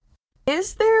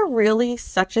Is there really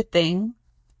such a thing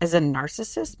as a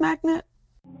narcissist magnet?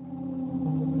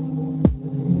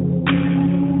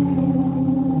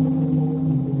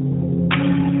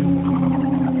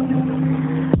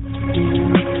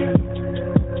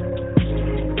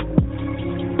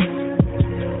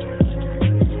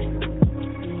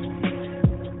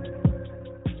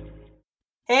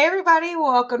 Hey everybody,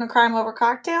 welcome to Crime Over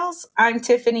Cocktails. I'm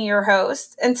Tiffany, your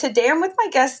host, and today I'm with my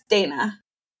guest, Dana.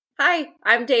 Hi,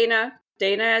 I'm Dana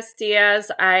S.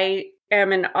 Diaz. I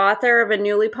am an author of a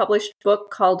newly published book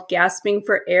called Gasping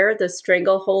for Air, The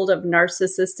Stranglehold of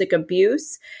Narcissistic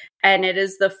Abuse, and it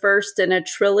is the first in a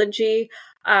trilogy.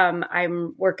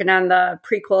 I'm working on the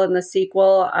prequel and the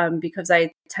sequel because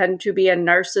I tend to be a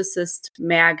narcissist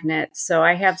magnet, so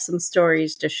I have some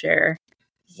stories to share.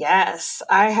 Yes,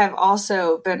 I have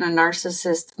also been a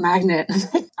narcissist magnet.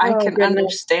 I can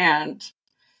understand.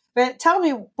 But tell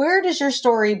me, where does your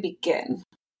story begin?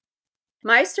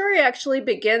 My story actually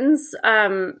begins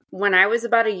when I was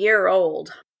about a year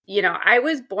old. You know, I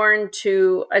was born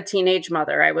to a teenage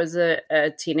mother. I was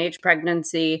a teenage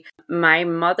pregnancy. My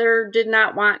mother did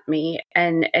not want me.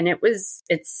 And it's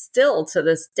still to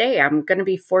this day, I'm going to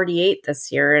be 48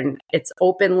 this year. And it's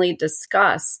openly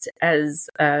discussed as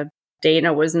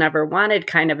Dana was never wanted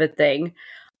kind of a thing.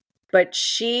 But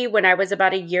when I was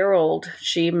about a year old,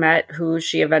 she met who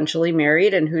she eventually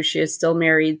married and who she is still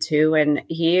married to. And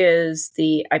he is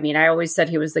I always said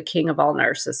he was the king of all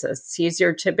narcissists. He's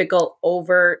your typical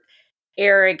overt,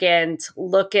 arrogant,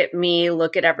 look at me,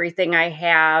 look at everything I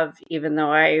have, even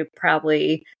though I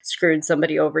probably screwed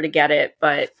somebody over to get it.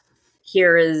 But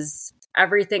here is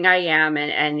everything I am,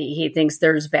 and he thinks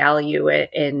there's value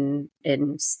in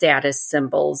status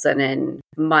symbols and in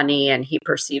money, and he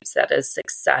perceives that as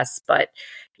success. But,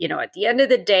 you know, at the end of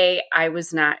the day, I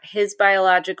was not his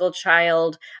biological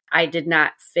child. I did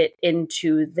not fit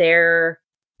into their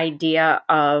idea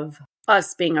of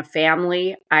us being a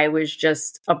family. I was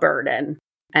just a burden.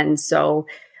 And so,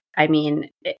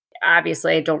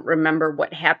 obviously, I don't remember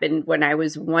what happened when I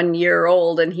was 1 year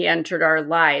old and he entered our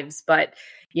lives, but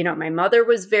you know, my mother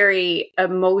was very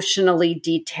emotionally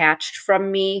detached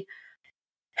from me.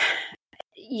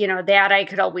 You know, that I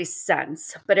could always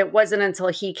sense, but it wasn't until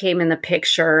he came in the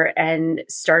picture and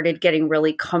started getting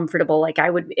really comfortable. Like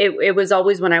it was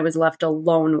always when I was left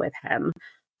alone with him,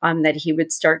 that he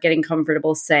would start getting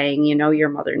comfortable saying, you know, your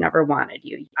mother never wanted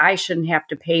you. I shouldn't have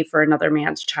to pay for another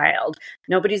man's child.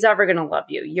 Nobody's ever going to love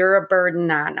you. You're a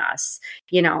burden on us.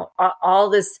 You know, all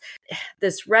this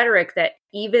rhetoric that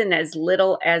even as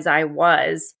little as I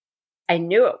was, I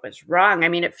knew it was wrong. I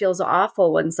mean, it feels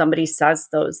awful when somebody says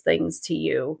those things to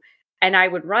you. And I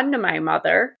would run to my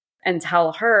mother and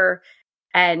tell her,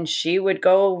 and she would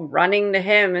go running to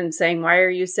him and saying, why are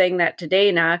you saying that to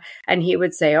Dana? And he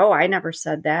would say, oh, I never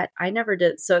said that. I never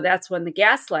did. So that's when the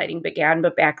gaslighting began.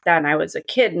 But back then I was a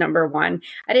kid, number one.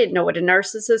 I didn't know what a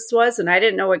narcissist was, and I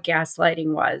didn't know what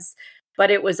gaslighting was.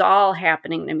 But it was all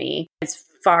happening to me as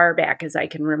far back as I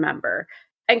can remember,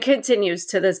 and continues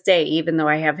to this day, even though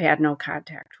I have had no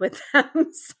contact with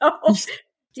them. So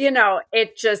you know,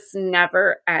 it just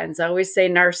never ends. I always say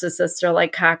narcissists are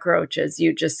like cockroaches.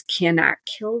 You just cannot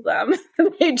kill them.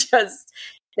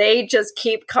 They just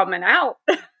keep coming out.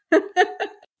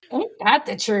 Ain't that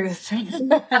the truth?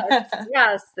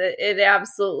 Yes, it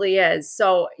absolutely is.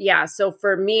 So, yeah. So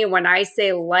for me, when I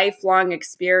say lifelong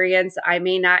experience, I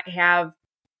may not have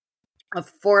a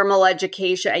formal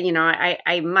education. You know,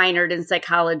 I minored in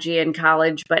psychology in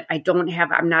college, but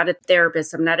I'm not a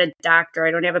therapist. I'm not a doctor.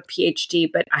 I don't have a PhD,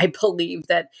 but I believe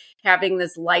that having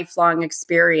this lifelong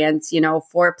experience, you know,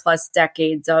 4+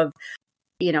 decades of,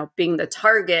 you know, being the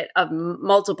target of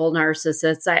multiple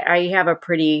narcissists, I have a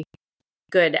pretty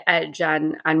good edge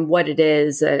on what it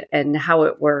is and how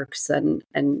it works. And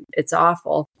it's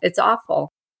awful. It's awful.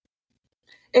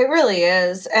 It really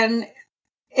is. And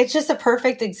it's just a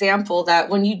perfect example that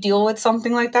when you deal with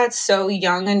something like that so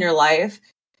young in your life,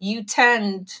 you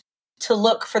tend to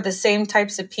look for the same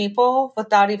types of people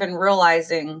without even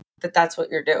realizing that that's what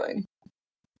you're doing.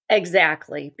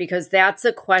 Exactly, because that's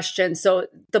a question. So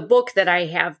the book that I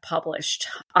have published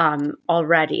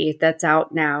already, that's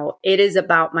out now, it is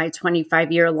about my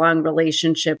 25-year-long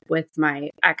relationship with my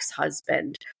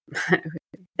ex-husband.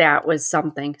 That was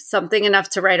something enough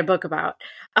to write a book about.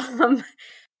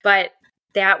 But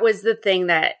that was the thing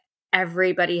that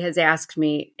everybody has asked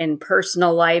me in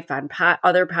personal life, on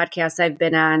other podcasts I've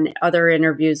been on, other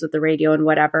interviews with the radio and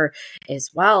whatever,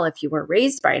 is, well, if you were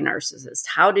raised by a narcissist,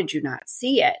 how did you not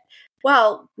see it?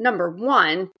 Well, number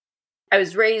one, I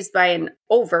was raised by an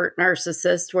overt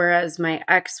narcissist, whereas my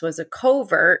ex was a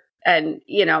covert And,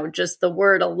 just the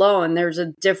word alone, there's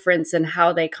a difference in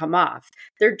how they come off.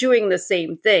 They're doing the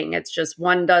same thing. It's just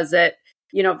one does it,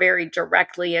 very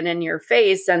directly and in your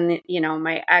face. And,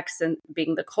 my ex, and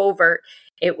being the covert,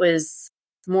 it was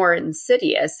more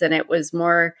insidious, and it was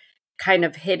more kind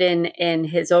of hidden in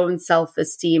his own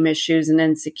self-esteem issues and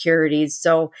insecurities.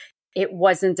 So it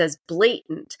wasn't as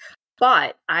blatant.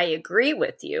 But I agree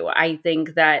with you. I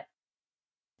think that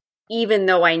even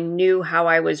though I knew how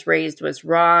I was raised was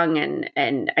wrong,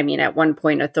 and I mean, at one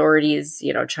point, authorities,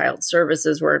 child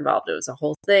services were involved. It was a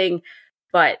whole thing.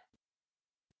 But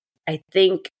I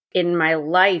think in my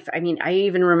life, I mean, I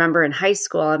even remember in high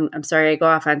school, I'm sorry, I go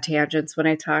off on tangents when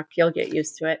I talk. You'll get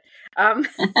used to it.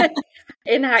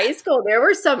 In high school, there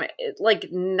were some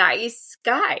like nice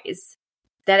guys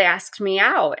that asked me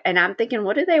out, and I'm thinking,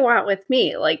 what do they want with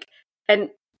me? Like, and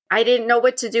I didn't know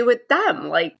what to do with them.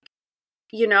 Like,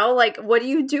 what do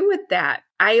you do with that?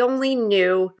 I only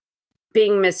knew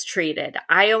being mistreated.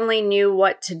 I only knew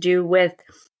what to do with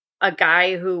a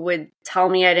guy who would tell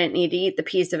me I didn't need to eat the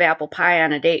piece of apple pie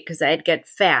on a date because I'd get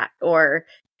fat, or,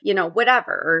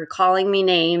 whatever, or calling me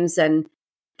names. And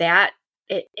that,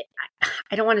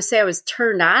 I don't want to say I was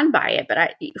turned on by it,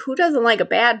 but who doesn't like a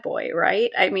bad boy,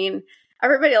 right? I mean,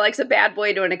 everybody likes a bad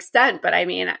boy to an extent, but I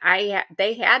mean,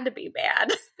 they had to be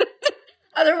bad.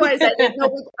 Otherwise,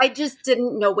 I just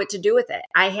didn't know what to do with it.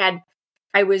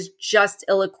 I was just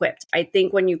ill-equipped. I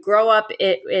think when you grow up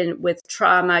with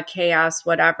trauma, chaos,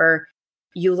 whatever,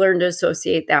 you learn to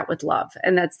associate that with love.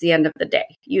 And that's the end of the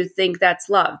day. You think that's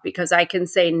love, because I can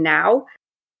say now,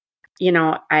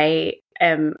 I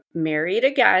am married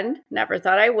again. Never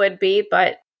thought I would be,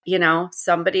 but,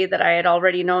 somebody that I had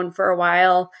already known for a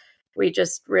while, we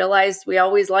just realized we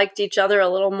always liked each other a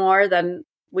little more than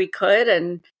we could.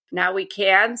 And now we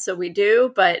can, so we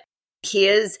do. But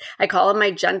I call him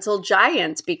my gentle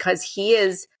giant, because he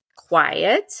is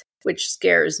quiet, which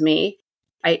scares me.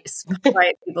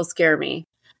 Quiet people scare me.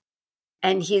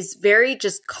 And he's very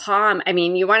just calm. I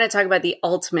mean, you want to talk about the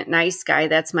ultimate nice guy.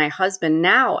 That's my husband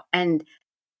now. And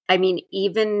I mean,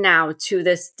 even now to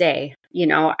this day,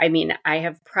 I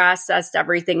have processed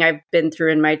everything I've been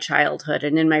through in my childhood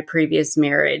and in my previous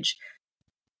marriage,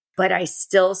 but I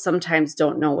still sometimes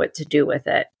don't know what to do with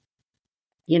it.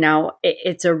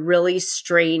 It's a really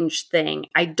strange thing.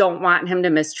 I don't want him to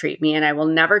mistreat me, and I will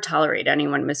never tolerate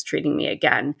anyone mistreating me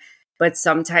again. But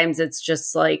sometimes it's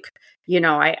just like,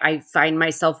 I find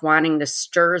myself wanting to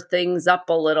stir things up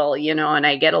a little, and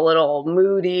I get a little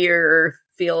moody or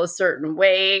feel a certain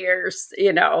way, or,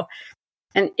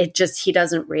 and he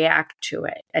doesn't react to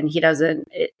it, and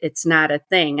it's not a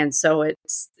thing. And so it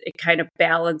kind of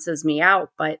balances me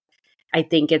out. But I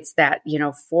think it's that,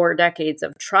 4 decades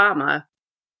of trauma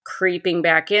creeping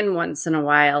back in once in a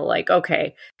while, like,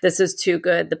 okay, this is too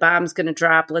good. The bomb's going to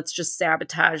drop. Let's just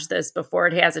sabotage this before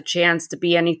it has a chance to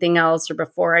be anything else, or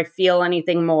before I feel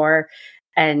anything more.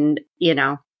 And,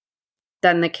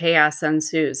 then the chaos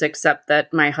ensues, except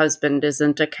that my husband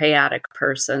isn't a chaotic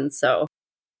person. So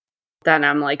then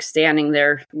I'm like standing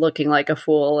there looking like a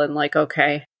fool and like,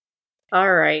 okay,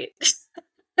 all right.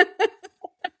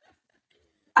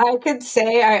 I could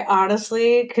say I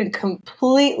honestly could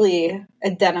completely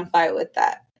identify with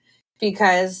that,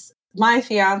 because my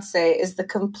fiance is the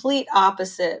complete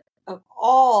opposite of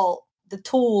all the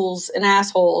tools and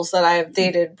assholes that I've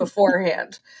dated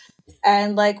beforehand.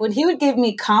 And like when he would give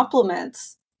me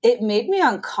compliments, it made me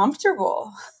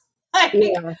uncomfortable. Like,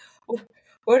 Yeah.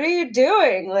 what are you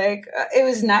doing? Like, it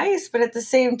was nice, but at the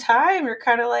same time, you're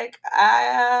kind of like,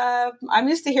 I'm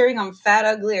used to hearing I'm fat,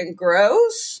 ugly, and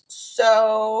gross.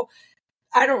 So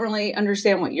I don't really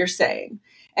understand what you're saying.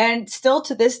 And still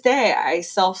to this day, I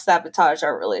self-sabotage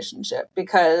our relationship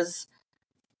because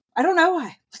I don't know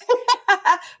why.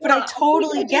 But I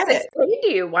totally get it. Explain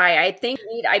to you why. I think,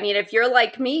 if you're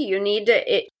like me, you need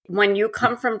to, when you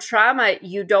come from trauma,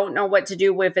 you don't know what to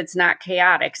do if it's not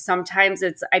chaotic. Sometimes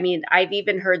I've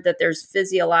even heard that there's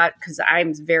because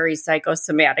I'm very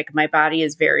psychosomatic. My body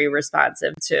is very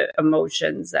responsive to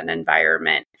emotions and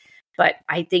environment. But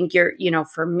I think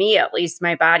for me, at least,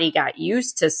 my body got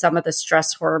used to some of the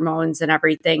stress hormones and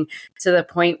everything to the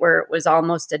point where it was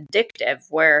almost addictive,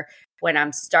 where when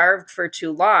I'm starved for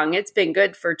too long, it's been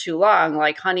good for too long.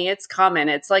 Like, honey, it's coming.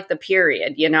 It's like the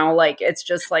period, like it's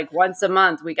just like once a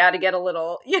month, we got to get a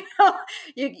little, you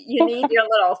need your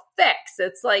little fix.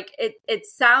 It's like, it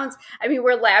sounds,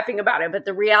 we're laughing about it, but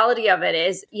the reality of it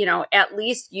is, at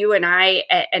least you and I,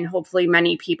 and hopefully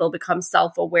many people become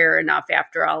self-aware enough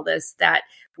after all this, that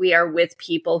we are with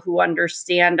people who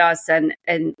understand us. And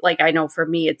like, I know for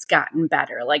me, it's gotten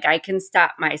better. Like I can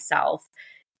stop myself.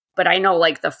 But I know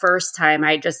like the first time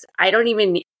I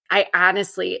I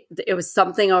honestly, it was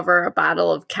something over a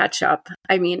bottle of ketchup.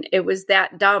 I mean, it was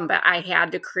that dumb, but I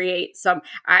had to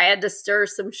I had to stir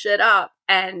some shit up.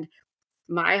 And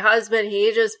my husband,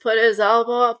 he just put his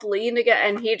elbow up, leaned again,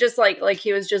 and he just like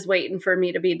he was just waiting for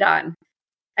me to be done.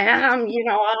 And I'm,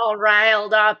 all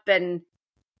riled up. And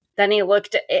then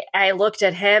I looked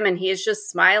at him and he's just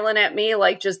smiling at me,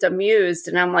 like just amused.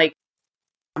 And I'm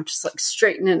just like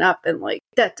straightening up and like,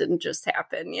 that didn't just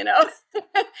happen,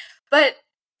 But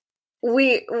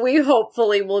we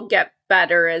hopefully will get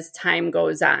better as time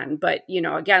goes on. But,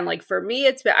 again, like for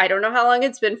me, I don't know how long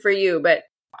it's been for you, but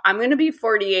I'm going to be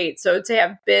 48. So to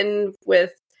have been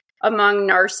among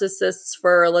narcissists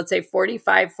for, let's say,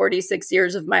 45, 46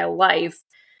 years of my life,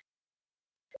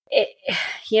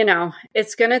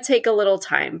 it's going to take a little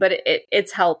time, but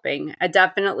it's helping.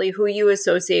 Definitely who you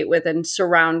associate with and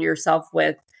surround yourself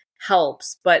with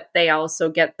helps, but they also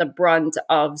get the brunt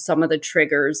of some of the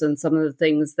triggers and some of the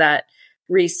things that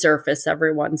resurface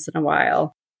every once in a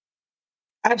while.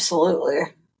 Absolutely.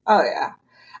 Oh, yeah.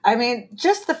 I mean,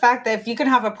 just the fact that if you can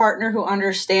have a partner who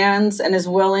understands and is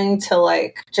willing to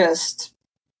like just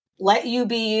let you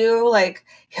be you, like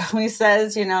he always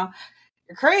says, you're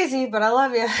crazy, but I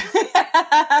love you.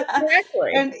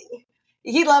 Exactly. And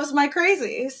he loves my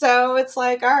crazy. So it's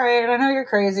like, all right, I know you're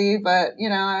crazy, but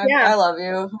I love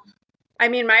you. I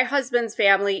mean, my husband's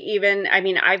family,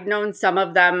 I've known some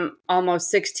of them almost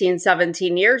 16,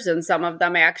 17 years, and some of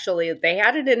them actually, they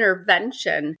had an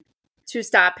intervention to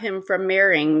stop him from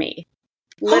marrying me.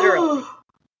 Literally.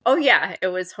 Oh, yeah, it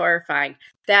was horrifying.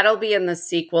 That'll be in the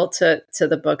sequel to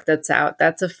the book that's out.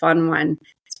 That's a fun one.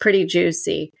 It's pretty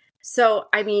juicy. So,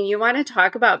 I mean, you want to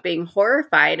talk about being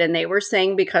horrified, and they were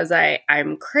saying because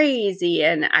I'm crazy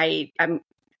and I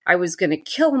was going to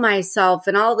kill myself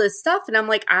and all this stuff. And I'm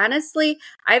like, honestly,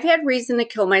 I've had reason to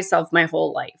kill myself my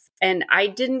whole life. And I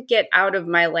didn't get out of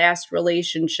my last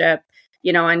relationship,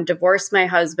 and divorce my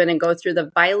husband and go through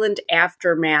the violent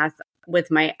aftermath with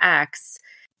my ex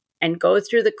and go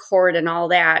through the court and all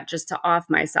that just to off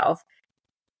myself.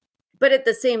 But at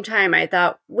the same time, I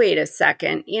thought, wait a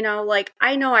second,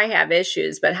 I know I have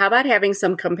issues, but how about having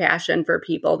some compassion for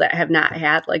people that have not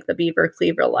had like the Beaver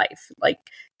Cleaver life? Like,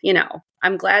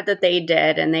 I'm glad that they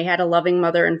did. And they had a loving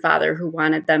mother and father who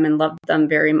wanted them and loved them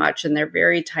very much. And they're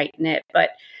very tight knit.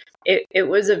 But it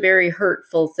was a very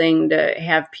hurtful thing to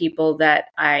have people that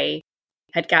I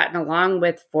had gotten along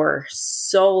with for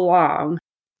so long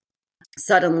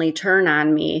suddenly turn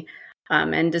on me.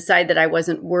 And decide that I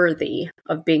wasn't worthy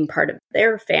of being part of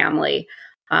their family.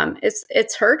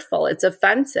 It's hurtful. It's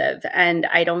offensive. And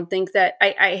I don't think that,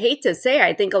 I hate to say,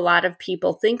 I think a lot of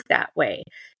people think that way.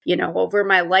 Over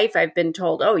my life, I've been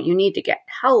told, oh, you need to get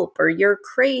help or you're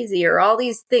crazy or all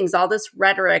these things, all this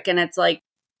rhetoric. And it's like,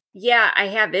 yeah, I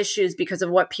have issues because of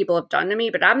what people have done to me,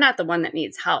 but I'm not the one that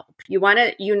needs help. You want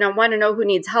to know who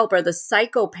needs help are the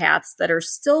psychopaths that are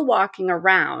still walking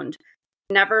around.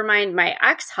 Never mind my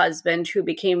ex-husband who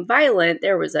became violent.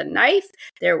 There was a knife,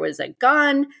 there was a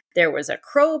gun, there was a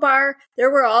crowbar. There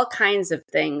were all kinds of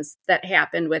things that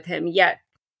happened with him. Yet,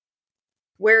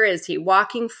 where is he?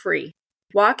 Walking free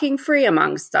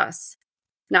amongst us.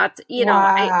 Not,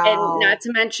 Wow. And not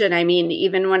to mention,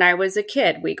 even when I was a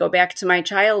kid, we go back to my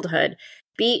childhood,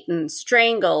 beaten,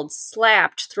 strangled,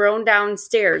 slapped, thrown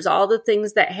downstairs, all the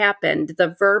things that happened,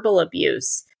 the verbal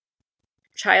abuse.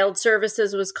 Child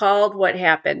services was called. What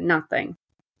happened? Nothing.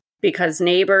 Because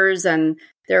neighbors and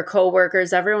their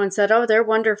coworkers, everyone said, oh, they're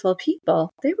wonderful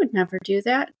people. They would never do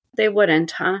that. They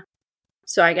wouldn't, huh?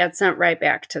 So I got sent right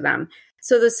back to them.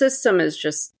 So the system is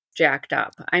just jacked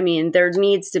up. There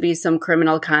needs to be some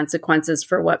criminal consequences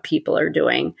for what people are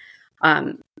doing.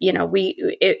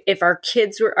 If our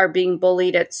kids are being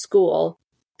bullied at school,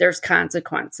 there's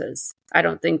consequences. I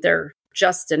don't think they're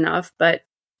just enough, but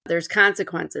there's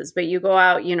consequences. But you go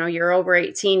out, you're over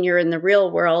 18, you're in the real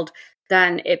world,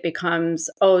 then it becomes,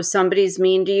 oh, somebody's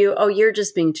mean to you. Oh, you're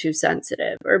just being too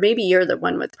sensitive. Or maybe you're the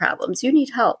one with problems. You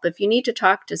need help. If you need to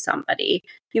talk to somebody,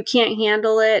 you can't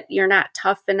handle it. You're not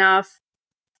tough enough.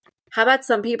 How about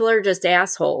some people are just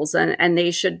assholes and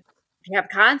they should have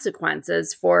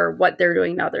consequences for what they're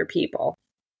doing to other people?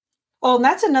 Well, and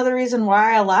that's another reason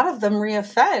why a lot of them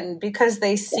reoffend, because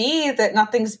they see that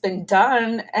nothing's been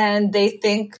done and they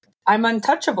think I'm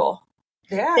untouchable.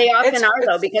 Yeah, they often are,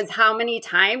 though, because how many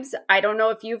times, I don't know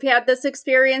if you've had this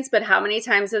experience, but how many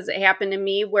times has it happened to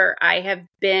me where I have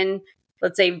been,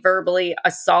 let's say, verbally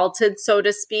assaulted, so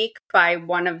to speak, by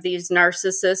one of these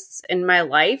narcissists in my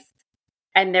life,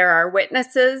 and there are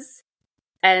witnesses,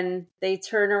 and they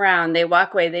turn around, they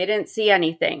walk away, they didn't see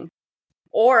anything.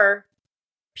 Or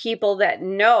people that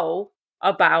know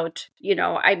about,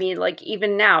 I mean, like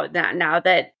even now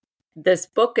that this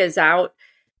book is out,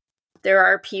 there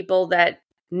are people that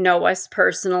know us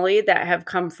personally that have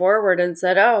come forward and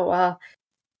said, oh, well,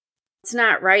 it's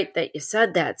not right that you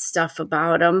said that stuff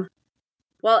about him.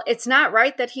 Well, it's not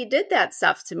right that he did that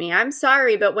stuff to me. I'm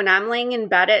sorry, but when I'm laying in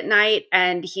bed at night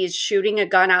and he's shooting a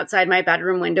gun outside my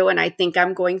bedroom window and I think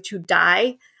I'm going to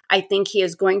die, I think he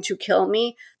is going to kill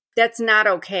me, that's not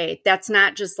okay. That's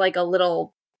not just like a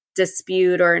little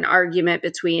dispute or an argument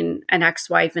between an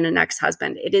ex-wife and an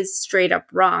ex-husband. It is straight up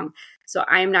wrong. So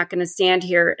I'm not going to stand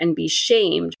here and be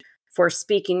shamed for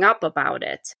speaking up about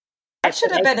it. That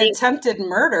should have been attempted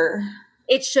murder.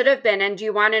 It should have been. And do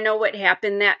you want to know what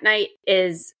happened that night?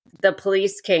 Is the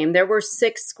police came. There were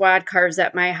 6 squad cars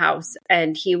at my house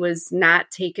and he was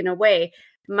not taken away.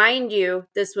 Mind you,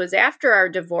 this was after our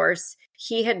divorce.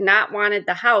 He had not wanted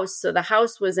the house, so the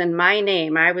house was in my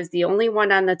name. I was the only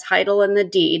one on the title and the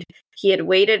deed. He had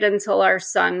waited until our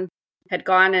son had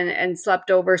gone and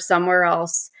slept over somewhere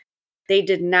else. They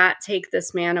did not take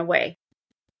this man away.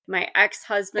 My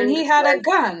ex-husband... And he had a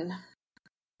gun.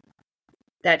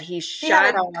 That he shot. He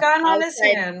had a gun on his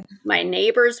hand. My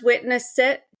neighbors witnessed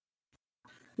it.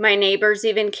 My neighbors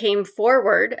even came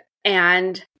forward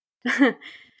and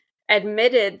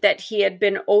admitted that he had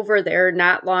been over there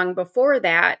not long before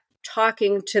that,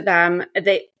 talking to them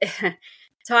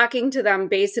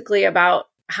basically about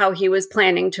how he was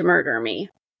planning to murder me.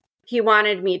 He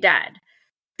wanted me dead.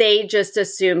 They just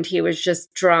assumed he was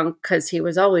just drunk because he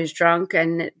was always drunk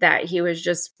and that he was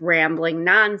just rambling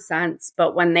nonsense.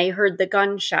 But when they heard the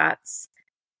gunshots,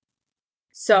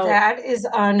 so that is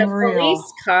unreal. The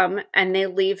police come and they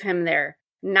leave him there.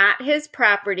 Not his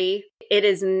property. It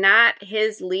is not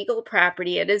his legal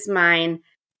property. It is mine.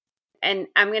 And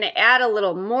I'm going to add a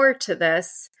little more to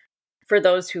this for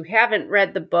those who haven't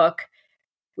read the book.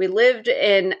 We lived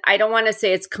in, I don't want to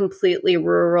say it's completely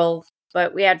rural,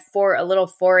 but we had a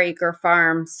little 4-acre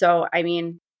farm. So, I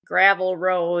mean, gravel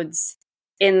roads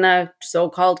in the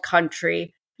so-called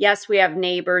country. Yes, we have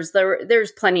neighbors.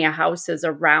 There's plenty of houses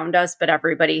around us, but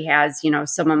everybody has,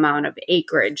 some amount of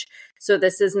acreage. So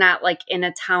this is not like in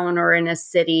a town or in a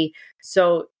city.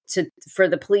 So for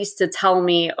the police to tell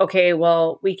me, okay,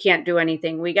 well, we can't do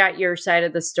anything. We got your side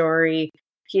of the story.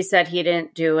 He said he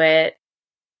didn't do it.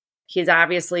 He's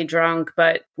obviously drunk,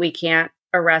 but we can't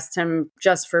arrest him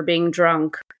just for being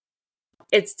drunk.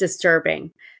 It's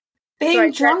disturbing.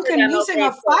 Being drunk and using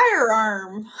a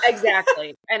firearm.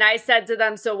 Exactly. And I said to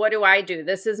them, so what do I do?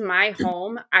 This is my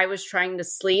home. I was trying to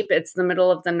sleep. It's the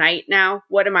middle of the night now.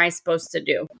 What am I supposed to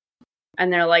do?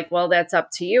 And they're like, well, that's up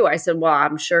to you. I said, well,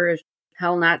 I'm sure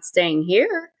hell not staying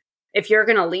here if you're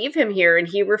going to leave him here. And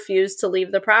he refused to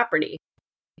leave the property.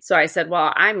 So I said,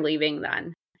 well, I'm leaving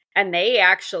then. And they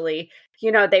actually,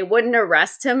 they wouldn't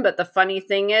arrest him. But the funny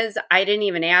thing is, I didn't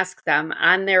even ask them.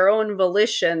 On their own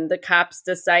volition, the cops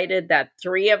decided that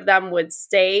 3 of them would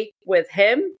stay with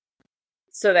him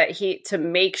so that to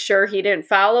make sure he didn't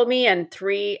follow me. And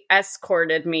 3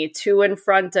 escorted me, 2 in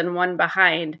front and 1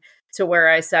 behind, to where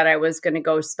I said I was going to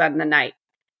go spend the night.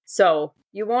 So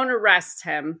you won't arrest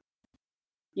him.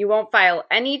 You won't file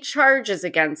any charges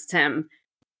against him.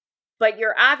 But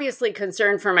you're obviously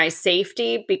concerned for my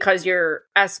safety because you're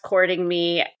escorting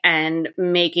me and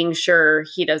making sure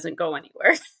he doesn't go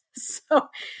anywhere. So,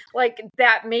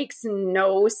 that makes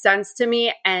no sense to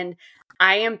me. And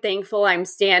I am thankful I'm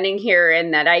standing here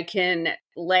and that I can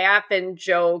laugh and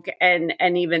joke and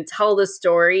even tell the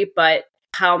story. But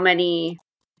how many,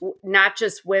 not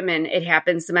just women, it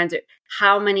happens to men too.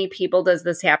 How many people does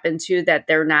this happen to that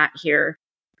they're not here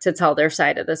to tell their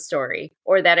side of the story,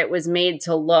 or that it was made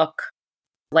to look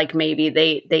like maybe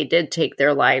they did take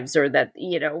their lives, or that,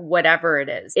 whatever it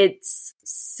is. It's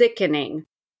sickening.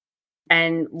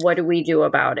 And what do we do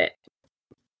about it?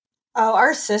 Oh,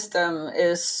 our system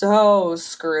is so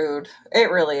screwed.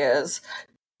 It really is.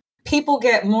 People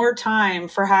get more time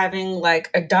for having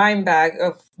like a dime bag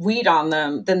of weed on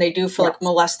them than they do for like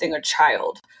molesting a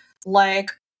child. Like,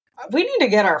 we need to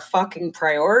get our fucking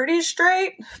priorities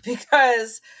straight,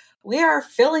 because we are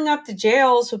filling up the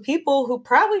jails with people who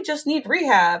probably just need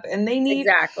rehab, and they need,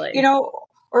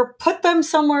 or put them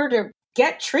somewhere to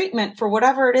get treatment for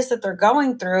whatever it is that they're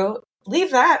going through. Leave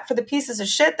that for the pieces of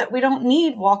shit that we don't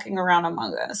need walking around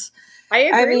among us. I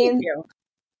agree with you.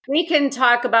 We can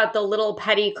talk about the little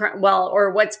petty crime, or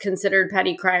what's considered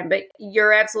petty crime, but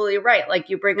you're absolutely right. Like,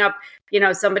 you bring up,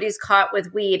 somebody's caught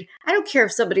with weed. I don't care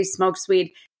if somebody smokes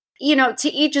weed, to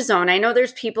each his own. I know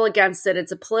there's people against it.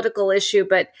 It's a political issue,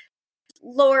 but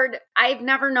Lord, I've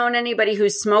never known anybody who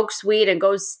smokes weed and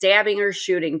goes stabbing or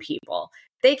shooting people.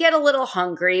 they get a little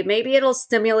hungry. Maybe it'll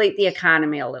stimulate the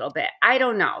economy a little bit. I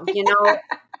don't know.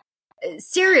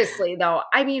 Seriously though,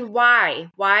 I mean,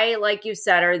 why, like you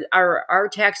said, are our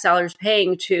tax dollars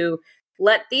paying to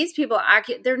let these people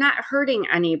they're not hurting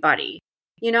anybody.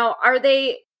 Are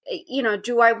they,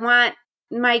 do I want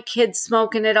my kids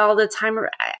smoking it all the time?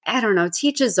 Or I don't know,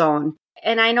 teach his own.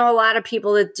 And I know a lot of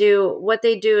people that do what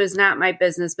they do is not my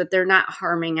business, but they're not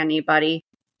harming anybody.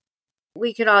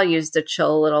 We could all use to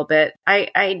chill a little bit.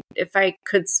 If I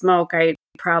could smoke, I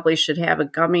probably should have a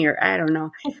gummy, or I don't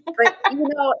know. But,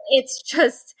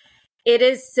 it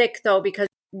is sick though, because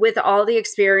with all the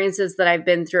experiences that I've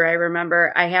been through, I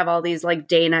remember I have all these like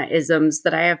Dana-isms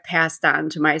that I have passed on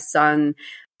to my son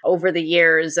over the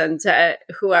years, and to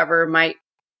whoever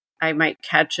I might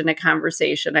catch in a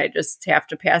conversation. I just have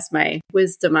to pass my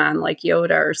wisdom on, like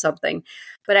Yoda or something.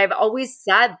 But I've always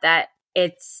said that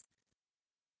it's,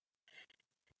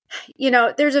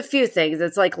 there's a few things.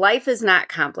 It's like life is not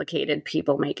complicated.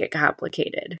 People make it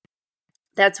complicated.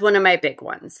 That's one of my big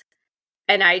ones.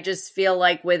 And I just feel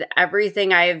like with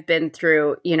everything I have been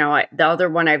through, the other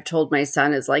one I've told my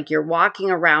son is like, you're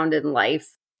walking around in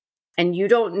life and you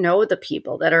don't know the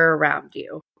people that are around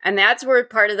you. And that's where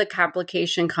part of the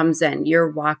complication comes in. You're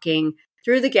walking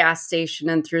through the gas station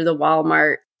and through the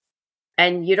Walmart,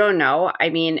 and you don't know. I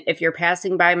mean, if you're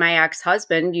passing by my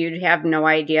ex-husband, you'd have no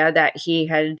idea that he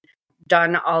had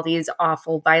done all these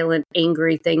awful, violent,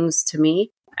 angry things to me,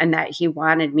 and that he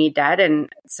wanted me dead. And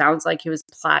it sounds like he was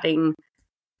plotting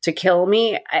to kill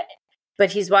me.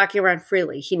 But he's walking around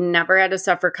freely. He never had to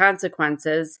suffer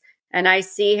consequences. And I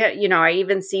see, I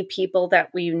even see people that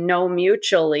we know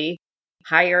mutually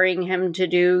hiring him to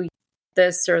do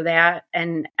this or that.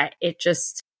 And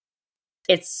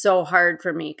it's so hard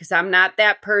for me because I'm not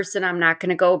that person. I'm not going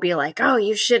to go be like, oh,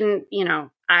 you shouldn't,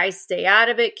 I stay out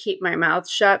of it, keep my mouth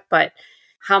shut. But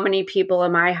how many people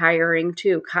am I hiring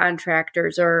to?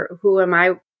 Contractors, or who am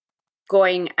I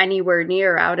going anywhere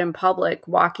near out in public,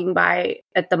 walking by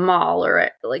at the mall or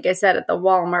like I said, at the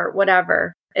Walmart,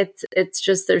 whatever. It's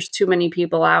just, there's too many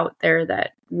people out there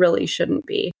that really shouldn't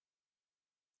be.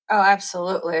 Oh,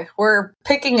 absolutely. We're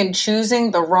picking and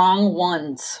choosing the wrong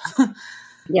ones.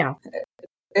 Yeah.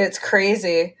 It's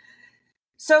crazy.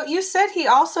 So you said he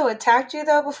also attacked you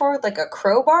though before with like a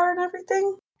crowbar and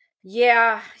everything?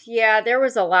 Yeah. There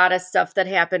was a lot of stuff that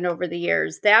happened over the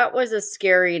years. That was a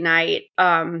scary night.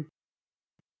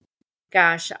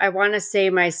 Gosh, I want to say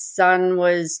my son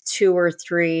was 2 or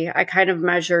 3. I kind of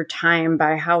measure time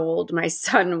by how old my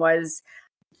son was.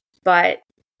 But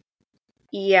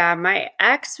yeah, my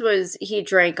ex he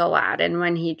drank a lot. And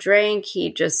when he drank,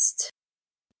 he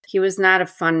was not a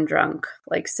fun drunk.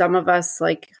 Like some of us,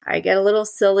 like I get a little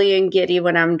silly and giddy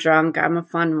when I'm drunk. I'm a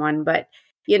fun one. But,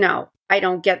 I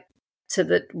don't get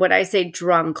to when I say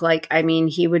drunk, like, I mean,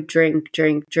 he would drink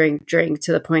to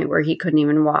the point where he couldn't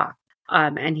even walk.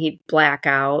 And he'd black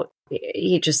out.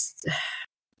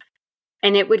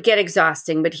 And it would get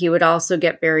exhausting, but he would also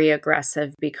get very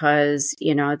aggressive because,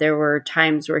 there were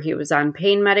times where he was on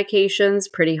pain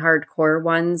medications, pretty hardcore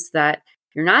ones that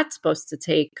you're not supposed to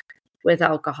take with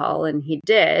alcohol. And he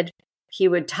did. He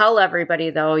would tell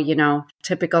everybody though,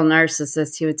 typical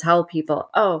narcissist, he would tell people,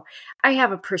 oh, I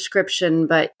have a prescription,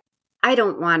 but I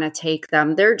don't want to take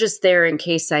them. They're just there in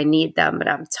case I need them, but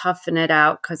I'm toughing it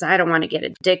out because I don't want to get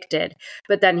addicted.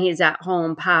 But then he's at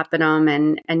home popping them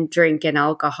and drinking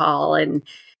alcohol, and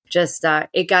just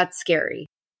it got scary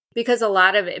because a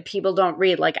lot of it people don't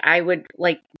read. Like I would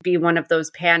be one of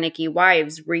those panicky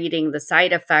wives reading the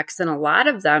side effects, and a lot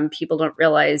of them people don't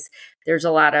realize there's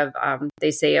a lot of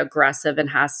they say aggressive and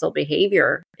hostile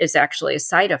behavior is actually a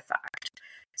side effect.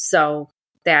 So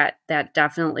that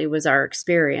definitely was our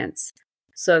experience.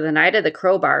 So the night of the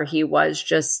crowbar, he was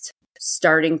just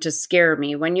starting to scare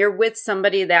me. When you're with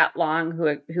somebody that long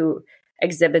who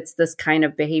exhibits this kind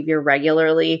of behavior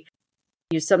regularly,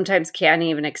 you sometimes can't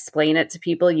even explain it to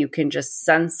people. You can just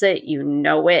sense it. You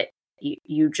know it.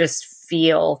 You just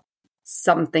feel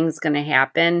something's going to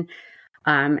happen.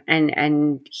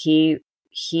 And he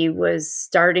was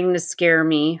starting to scare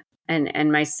me.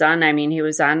 And my son, I mean, he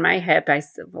was on my hip.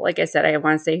 Like I said, I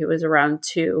want to say he was around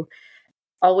 2,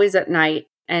 always at night.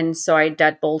 And so I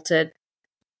deadbolted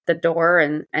the door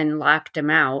and locked him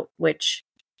out, which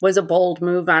was a bold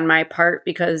move on my part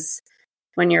because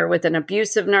when you're with an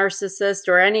abusive narcissist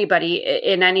or anybody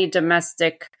in any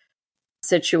domestic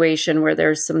situation where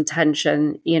there's some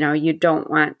tension, you don't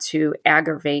want to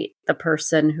aggravate the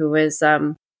person who is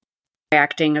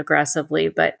acting aggressively.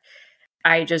 But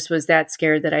I just was that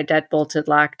scared that I deadbolted,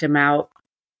 locked him out,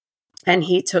 and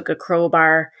he took a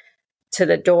crowbar to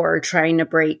the door trying to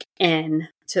break in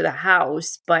to the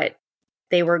house. But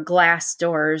they were glass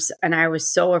doors, and I was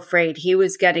so afraid he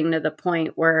was getting to the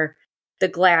point where the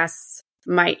glass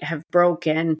might have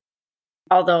broken,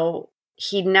 although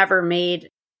he never made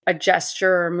a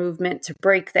gesture or movement to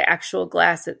break the actual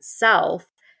glass itself.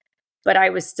 But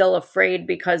I was still afraid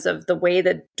because of the way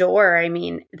the door, I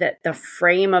mean, the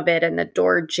frame of it and the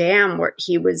door jamb, where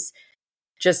he was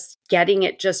just getting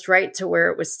it just right to where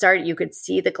it was starting. You could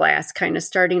see the glass kind of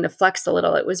starting to flex a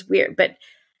little. It was weird, but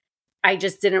I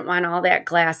just didn't want all that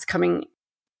glass coming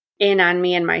in on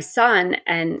me and my son.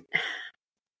 And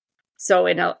so,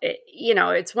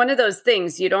 it's one of those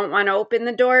things. You don't want to open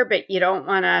the door, but you don't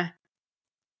want to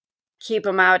keep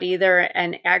him out either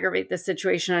and aggravate the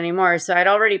situation anymore. So I'd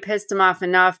already pissed him off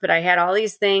enough, but I had all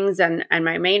these things, and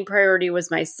my main priority was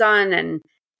my son. And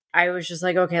I was just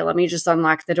like, okay, let me just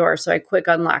unlock the door. So I quick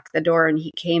unlocked the door, and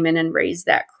he came in and raised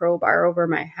that crowbar over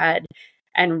my head.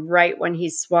 And right when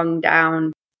he swung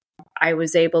down, I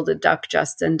was able to duck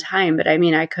just in time. But I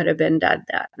mean, I could have been dead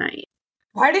that night.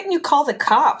 Why didn't you call the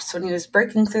cops when he was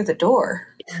breaking through the door?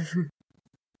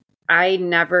 I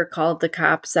never called the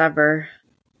cops ever.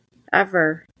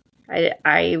 Ever.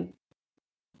 I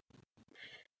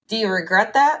Do you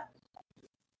regret that?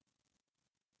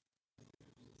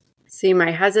 See,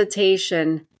 my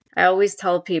hesitation, I always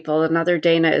tell people, another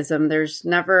Danaism, there's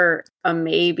never a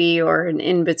maybe or an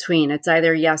in-between. It's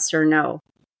either yes or no.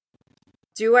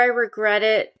 Do I regret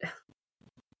it?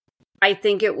 I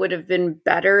think it would have been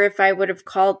better if I would have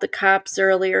called the cops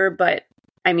earlier, but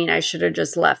I mean, I should have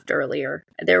just left earlier.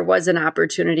 There was an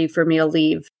opportunity for me to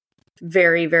leave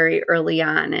very, very early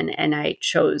on, and I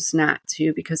chose not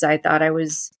to because I thought I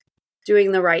was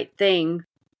doing the right thing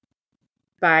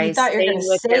by staying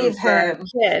with him for our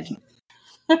kid.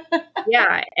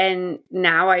 Yeah, and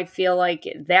now I feel like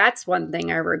that's one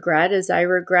thing I regret is I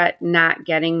regret not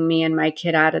getting me and my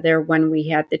kid out of there when we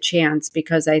had the chance,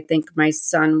 because I think my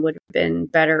son would have been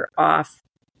better off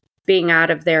being out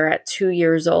of there at 2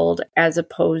 years old as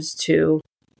opposed to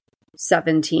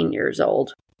 17 years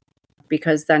old,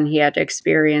 because then he had to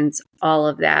experience all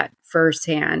of that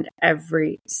firsthand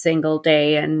every single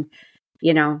day, and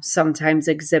sometimes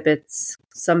exhibits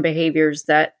some behaviors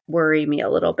that worry me a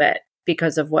little bit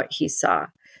because of what he saw.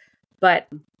 But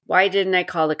why didn't I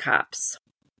call the cops?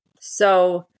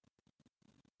 So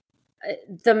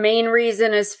the main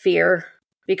reason is fear,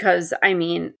 because I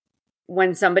mean,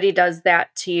 when somebody does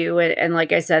that to you, and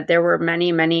like I said, there were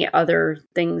many, many other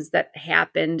things that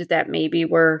happened that maybe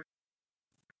were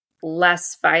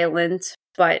less violent,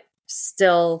 but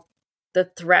still the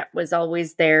threat was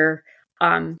always there.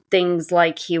 Things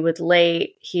like he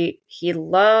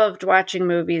loved watching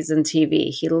movies and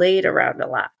TV. He laid around a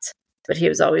lot, but he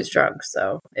was always drunk.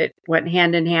 So it went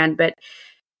hand in hand. But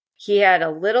he had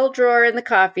a little drawer in the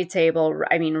coffee table.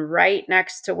 I mean, right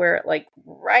next to where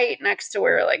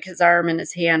his arm and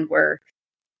his hand were.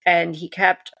 And he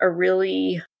kept a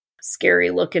really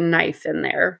scary looking knife in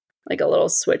there, like a little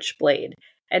switchblade.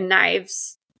 And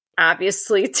knives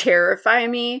obviously terrify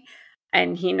me.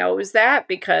 And he knows that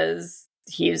because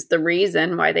he's the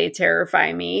reason why they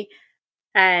terrify me.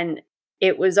 And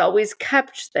it was always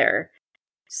kept there.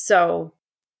 So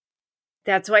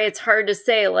that's why it's hard to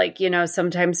say,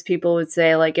 sometimes people would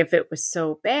say, if it was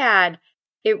so bad,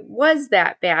 it was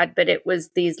that bad, but it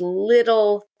was these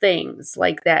little things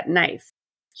like that knife.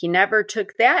 He never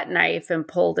took that knife and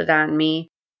pulled it on me,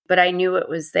 but I knew it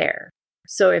was there.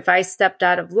 So if I stepped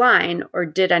out of line or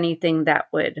did anything that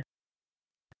would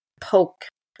poke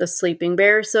the sleeping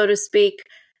bear, so to speak,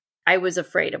 I was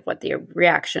afraid of what the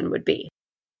reaction would be.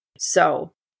 So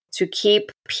to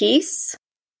keep peace,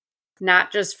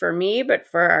 not just for me, but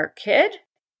for our kid,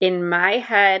 in my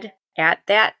head at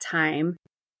that time,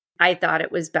 I thought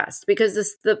it was best. Because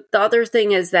the other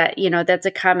thing is that, that's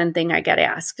a common thing I get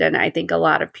asked, and I think a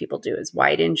lot of people do, is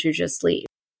why didn't you just leave?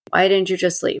 Why didn't you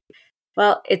just leave?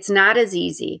 Well, it's not as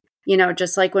easy.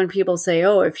 Just like when people say,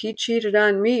 oh, if he cheated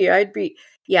on me, I'd be...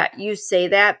 Yeah, you say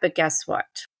that, but guess what?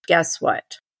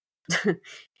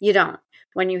 You don't.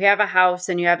 When you have a house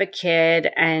and you have a kid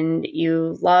and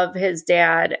you love his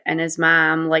dad and his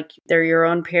mom like they're your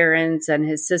own parents, and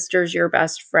his sister's your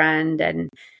best friend, and,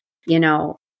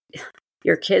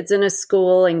 your kid's in a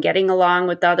school and getting along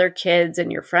with other kids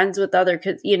and you're friends with other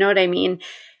kids, you know what I mean?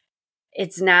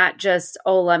 It's not just,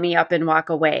 oh, let me up and walk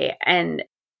away. And,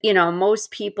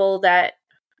 most people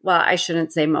I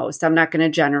shouldn't say most, I'm not going to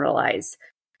generalize.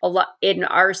 A lot in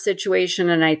our situation,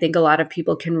 and I think a lot of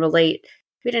people can relate,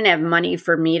 we didn't have money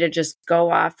for me to just go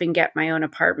off and get my own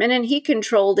apartment, and he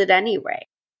controlled it anyway.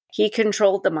 He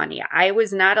controlled the money. I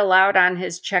was not allowed on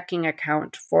his checking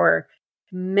account for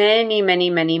many,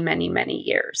 many, many, many, many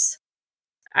years.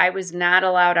 I was not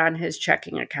allowed on his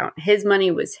checking account. His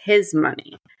money was his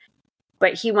money,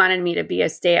 but he wanted me to be a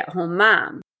stay-at-home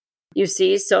mom. You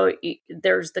see, so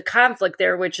there's the conflict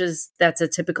there, that's a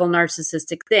typical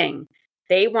narcissistic thing.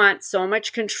 They want so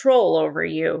much control over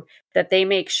you that they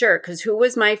make sure, because who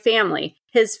was my family?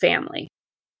 His family.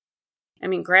 I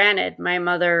mean, granted, my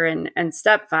mother and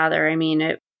stepfather, I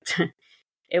mean,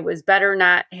 it was better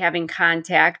not having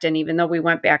contact. And even though we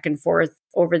went back and forth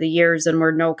over the years and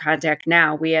we're no contact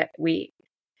now, we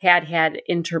had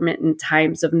intermittent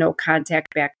times of no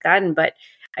contact back then. But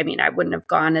I mean, I wouldn't have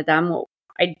gone to them.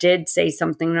 I did say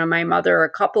something to my mother a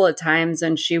couple of times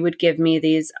and she would give me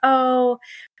these, oh,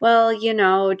 well,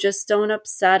 just don't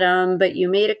upset him, but you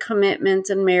made a commitment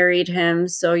and married him.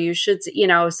 So you should,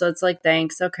 so it's like,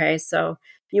 thanks. Okay. So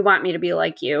you want me to be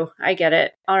like you. I get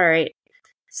it. All right.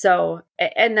 So,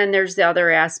 and then there's the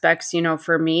other aspects,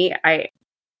 for me, I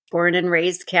born and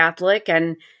raised Catholic,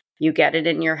 and you get it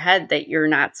in your head that you're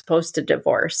not supposed to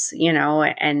divorce,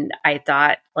 and I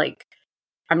thought, like,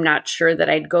 I'm not sure that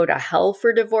I'd go to hell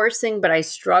for divorcing, but I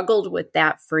struggled with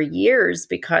that for years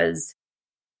because,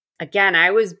 again,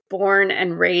 I was born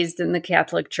and raised in the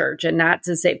Catholic Church, and not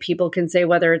to say people can say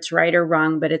whether it's right or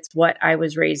wrong, but it's what I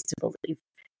was raised to believe.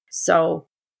 So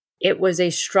it was a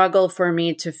struggle for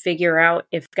me to figure out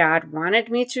if God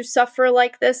wanted me to suffer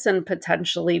like this and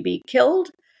potentially be killed,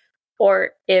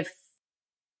 or if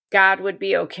God would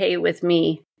be okay with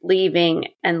me leaving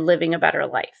and living a better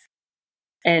life.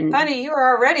 And honey, you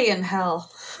are already in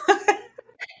hell.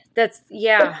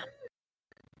 yeah,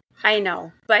 I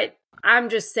know. But I'm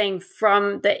just saying,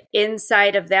 from the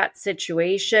inside of that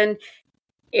situation,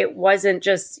 it wasn't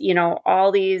just,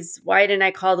 all these, why didn't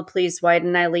I call the police? Why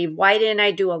didn't I leave? Why didn't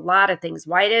I do a lot of things?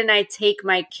 Why didn't I take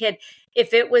my kid?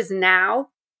 If it was now,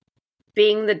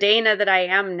 being the Dana that I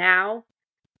am now,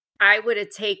 I would have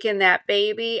taken that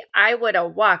baby. I would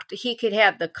have walked. He could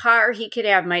have the car. He could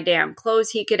have my damn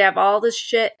clothes. He could have all the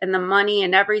shit and the money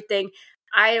and everything.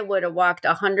 I would have walked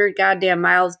 100 goddamn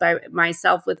miles by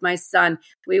myself with my son.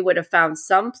 We would have found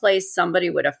some place. Somebody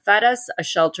would have fed us. A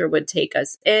shelter would take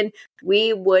us in.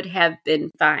 We would have been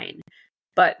fine.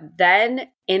 But then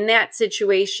in that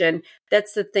situation,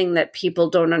 that's the thing that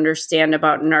people don't understand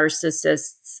about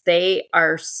narcissists. They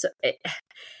are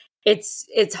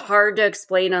it's hard to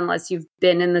explain unless you've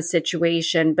been in the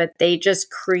situation, but they just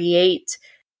create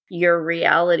your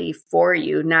reality for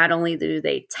you. Not only do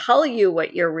they tell you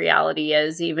what your reality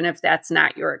is, even if that's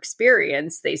not your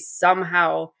experience, they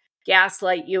somehow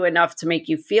gaslight you enough to make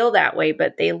you feel that way,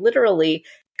 but they literally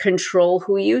control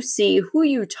who you see, who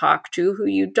you talk to, who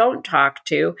you don't talk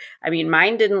to. I mean,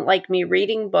 mine didn't like me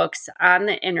reading books on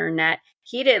the internet.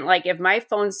 He didn't like, if my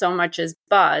phone so much as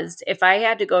buzzed, if I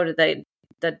had to go to the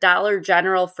Dollar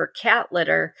General for cat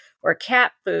litter or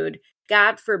cat food,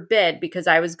 God forbid, because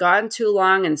I was gone too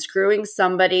long and screwing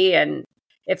somebody. And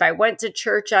if I went to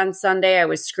church on Sunday, I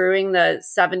was screwing the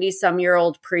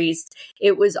 70-some-year-old priest.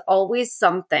 It was always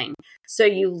something. So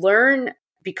you learn,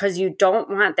 because you don't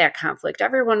want that conflict.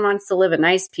 Everyone wants to live a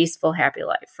nice, peaceful, happy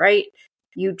life, right?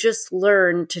 You just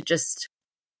learn to just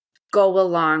go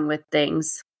along with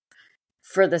things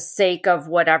for the sake of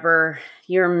whatever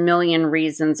your million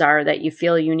reasons are that you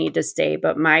feel you need to stay.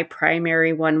 But my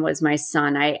primary one was my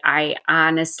son. I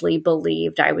honestly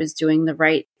believed I was doing the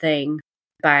right thing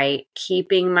by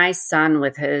keeping my son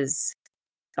with his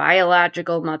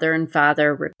biological mother and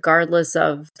father, regardless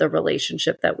of the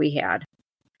relationship that we had.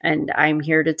 And I'm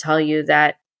here to tell you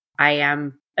that I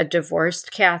am a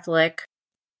divorced Catholic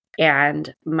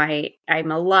and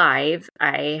I'm alive.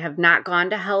 I have not gone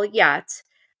to hell yet.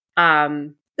 I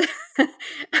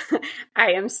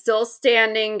am still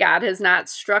standing. God has not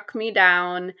struck me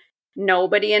down.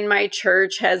 Nobody in my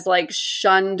church has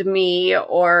shunned me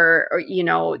or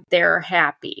they're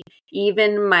happy.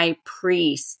 Even my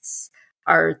priests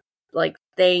are like,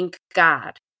 thank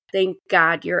God. Thank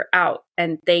God you're out,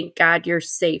 and thank God you're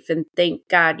safe, and thank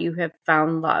God you have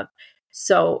found love.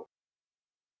 So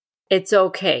it's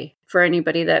okay for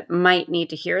anybody that might need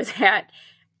to hear that.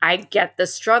 I get the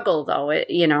struggle, though.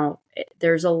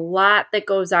 There's a lot that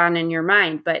goes on in your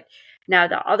mind. But now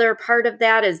the other part of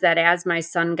that is that as my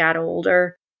son got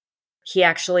older, he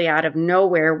actually out of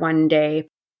nowhere one day,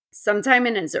 sometime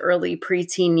in his early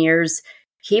preteen years,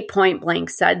 he point blank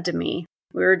said to me,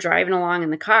 we were driving along in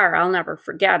the car, I'll never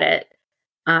forget it.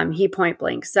 He point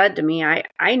blank said to me,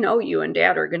 I know you and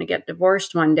Dad are going to get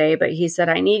divorced one day, but he said,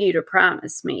 I need you to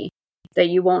promise me that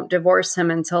you won't divorce him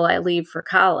until I leave for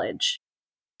college.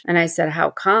 And I said, how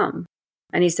come?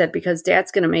 And he said, because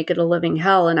Dad's going to make it a living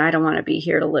hell and I don't want to be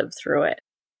here to live through it.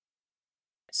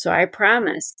 So I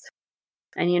promised.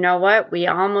 And you know what? We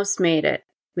almost made it.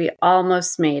 We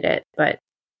almost made it, but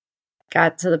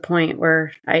got to the point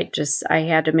where I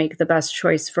had to make the best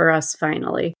choice for us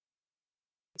finally.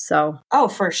 So. Oh,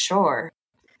 for sure.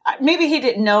 Maybe he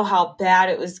didn't know how bad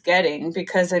it was getting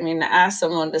because, I mean, to ask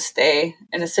someone to stay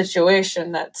in a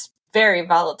situation that's very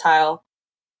volatile,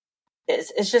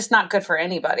 it's just not good for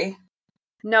anybody.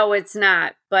 No, it's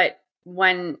not. But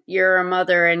when you're a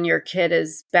mother and your kid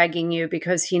is begging you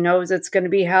because he knows it's going to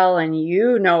be hell and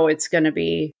you know it's going to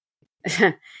be,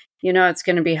 it's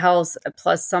going to be hell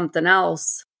plus something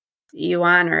else, you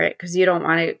honor it because you don't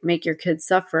want to make your kids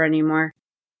suffer anymore.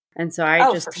 And so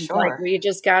I just sure. like, we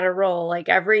just got to roll. Like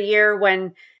every year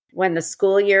when the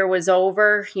school year was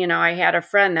over, I had a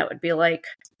friend that would be like,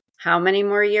 how many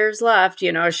more years left?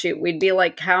 We'd be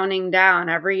like counting down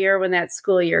every year when that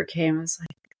school year came. I was like,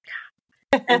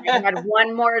 God. And we had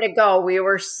one more to go. We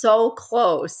were so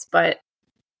close, but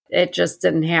it just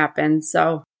didn't happen.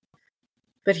 So,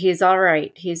 but he's all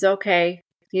right. He's okay.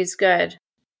 He's good.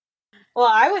 Well,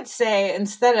 I would say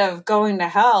instead of going to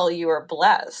hell, you were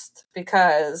blessed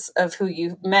because of who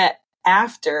you met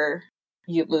after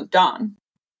you moved on.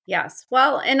 Yes.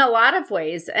 Well, in a lot of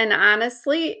ways. And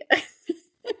honestly,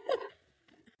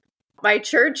 my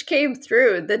church came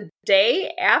through the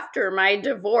day after my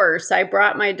divorce. I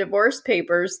brought my divorce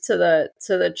papers to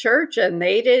the church and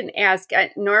they didn't ask.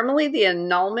 Normally the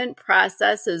annulment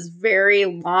process is very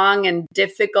long and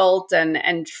difficult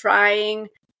and trying.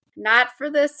 Not for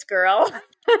this girl.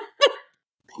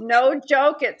 No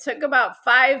joke. It took about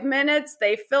 5 minutes.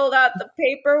 They filled out the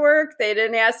paperwork. They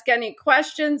didn't ask any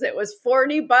questions. It was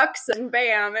 $40 and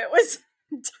bam, it was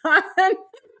done.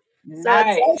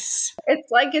 Nice. So it's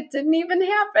like it didn't even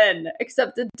happen,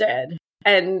 except it did.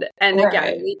 And Right.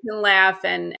 Again, we can laugh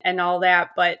and all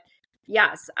that. But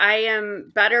yes, I am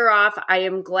better off. I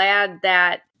am glad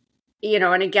that,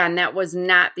 and again, that was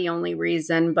not the only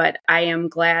reason, but I am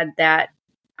glad that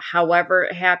however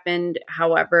it happened,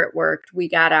 however it worked, we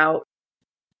got out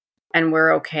and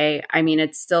we're okay. I mean,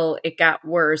 it got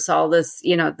worse. All this,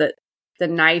 the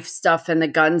knife stuff and the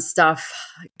gun stuff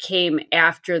came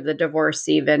after the divorce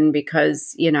even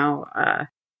because, he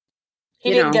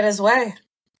didn't get his way.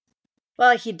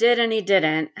 Well, he did and he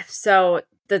didn't. So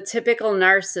the typical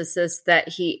narcissist that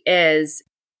he is,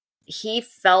 he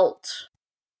felt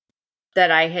that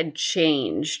I had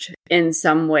changed in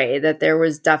some way, that there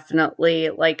was definitely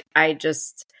like, I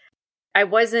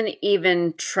wasn't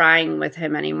even trying with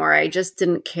him anymore. I just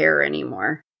didn't care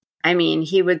anymore. I mean,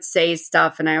 he would say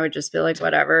stuff and I would just be like,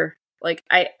 whatever. Like,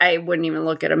 I wouldn't even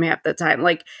look at him half the time.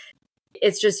 Like,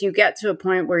 it's just, you get to a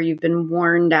point where you've been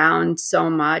worn down so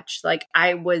much. Like,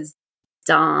 I was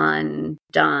done.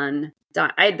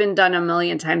 I'd been done a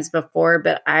million times before,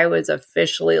 but I was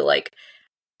officially like,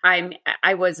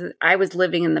 I was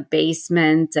living in the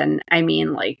basement. And I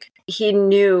mean, like, he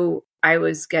knew I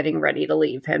was getting ready to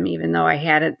leave him, even though I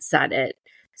hadn't said it.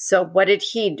 So what did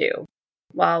he do?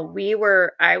 While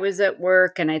I was at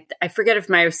work, and I forget if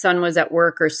my son was at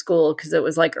work or school, because it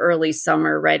was like early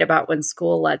summer, right about when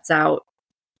school lets out.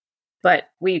 But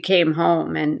we came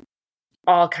home and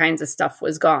all kinds of stuff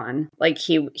was gone. Like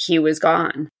he was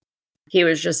gone. He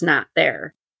was just not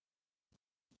there.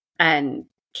 And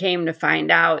came to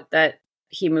find out that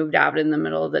he moved out in the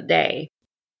middle of the day.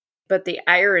 But the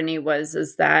irony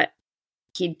is that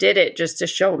he did it just to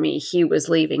show me he was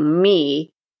leaving me,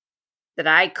 that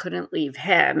I couldn't leave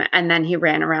him. And then he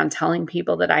ran around telling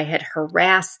people that I had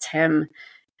harassed him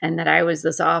and that I was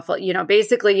this awful,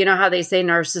 basically, how they say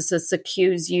narcissists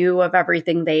accuse you of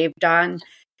everything they've done.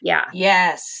 Yeah.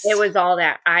 Yes. It was all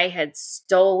that. I had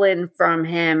stolen from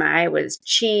him. I was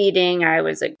cheating. I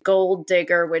was a gold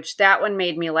digger, which that one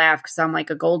made me laugh because I'm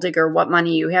like, a gold digger, what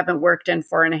money? You haven't worked in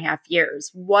 4.5 years.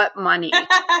 What money could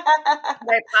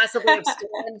I possibly have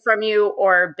stolen from you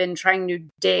or been trying to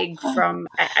dig from?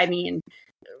 I mean,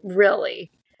 really.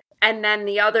 And then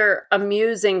the other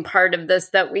amusing part of this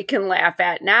that we can laugh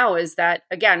at now is that,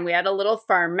 again, we had a little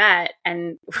farmette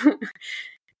and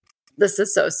this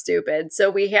is so stupid. So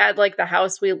we had like the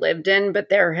house we lived in, but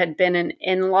there had been an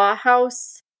in-law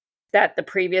house that the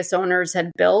previous owners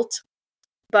had built.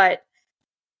 But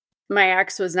my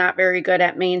ex was not very good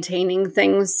at maintaining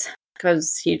things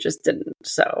because he just didn't.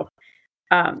 So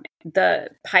the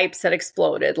pipes had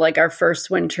exploded like our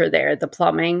first winter there, the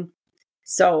plumbing.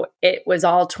 So it was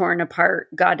all torn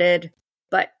apart, gutted.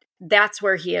 But that's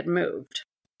where he had moved.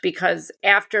 Because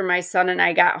after my son and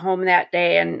I got home that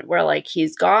day and we're like,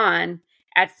 he's gone.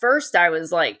 At first I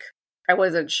was like, I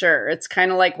wasn't sure. It's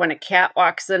kind of like when a cat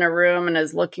walks in a room and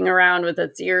is looking around with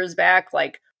its ears back,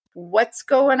 like, what's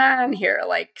going on here?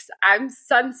 Like, I'm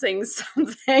sensing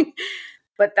something.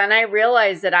 But then I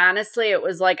realized that honestly, it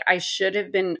was like I should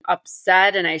have been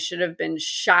upset and I should have been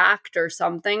shocked or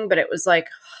something. But it was like,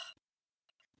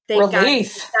 thank God,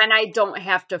 Relief. then I don't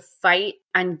have to fight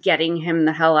on getting him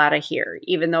the hell out of here,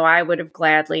 even though I would have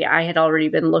gladly, I had already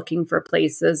been looking for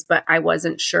places, but I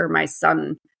wasn't sure my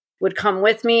son would come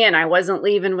with me and I wasn't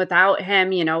leaving without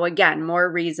him. You know, again, more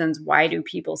reasons why do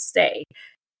people stay?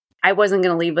 I wasn't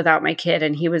going to leave without my kid,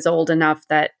 and he was old enough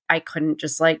that I couldn't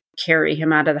just like carry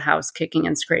him out of the house kicking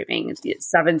and screaming.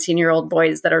 17-year-old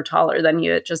boys that are taller than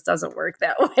you, it just doesn't work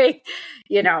that way,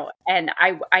 you know. And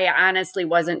I honestly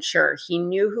wasn't sure. He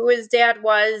knew who his dad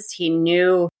was. He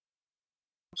knew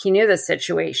the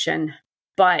situation,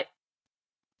 but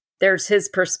there's his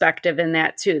perspective in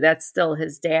that too. That's still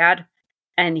his dad,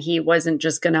 and he wasn't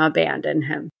just going to abandon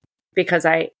him because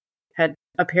I had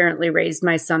apparently raised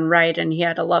my son right, and he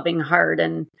had a loving heart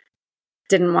and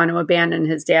didn't want to abandon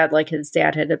his dad like his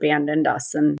dad had abandoned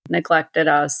us and neglected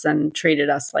us and treated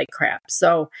us like crap.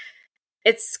 So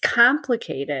it's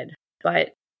complicated,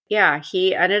 but yeah,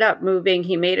 he ended up moving.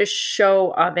 He made a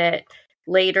show of it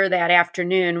later that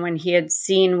afternoon when he had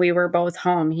seen we were both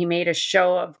home. He made a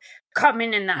show of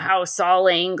coming in the house all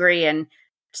angry and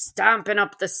stomping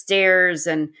up the stairs,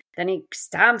 and then he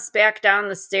stomps back down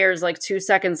the stairs like 2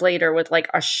 seconds later with like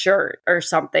a shirt or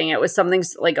something. It was something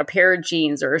like a pair of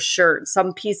jeans or a shirt,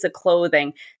 some piece of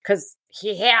clothing, because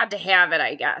he had to have it,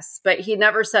 I guess. But he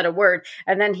never said a word.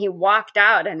 And then he walked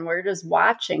out, and we're just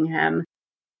watching him.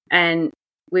 And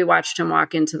we watched him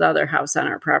walk into the other house on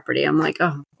our property. I'm like,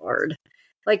 oh, Lord.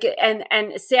 Like, and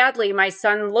sadly, my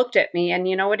son looked at me, and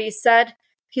you know what he said?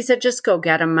 He said, just go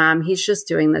get him, Mom. He's just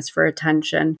doing this for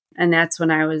attention. And that's when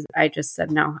I just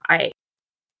said, no, I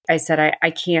said,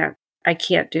 I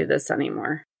can't do this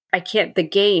anymore. I can't, the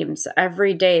games,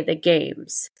 every day, the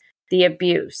games, the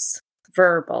abuse,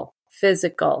 verbal,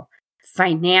 physical,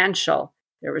 financial,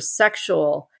 there was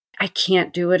sexual. I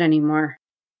can't do it anymore.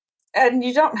 And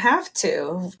you don't have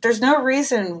to. There's no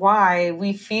reason why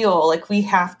we feel like we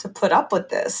have to put up with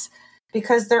this,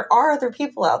 because there are other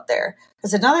people out there.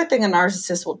 Because another thing a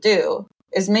narcissist will do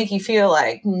is make you feel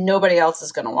like nobody else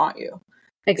is going to want you.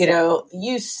 Exactly. You know,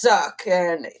 you suck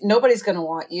and nobody's going to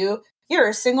want you. You're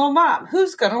a single mom.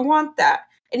 Who's going to want that?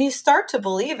 And you start to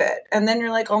believe it. And then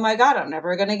you're like, oh my God, I'm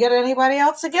never going to get anybody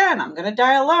else again. I'm going to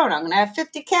die alone. I'm going to have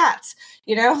 50 cats,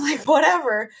 you know, like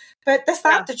whatever. But that's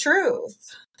not the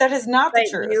truth. That is not the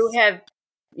truth.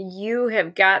 You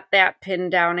have got that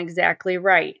pinned down exactly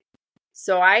right.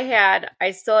 So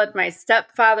I still had my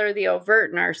stepfather, the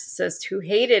overt narcissist, who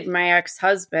hated my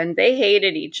ex-husband. They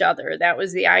hated each other. That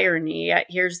was the irony. Yet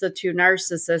here's the two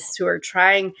narcissists who are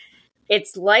trying.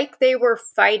 It's like they were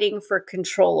fighting for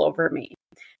control over me,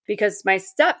 because my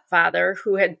stepfather,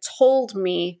 who had told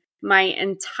me my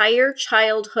entire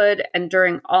childhood and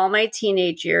during all my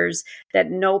teenage years that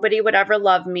nobody would ever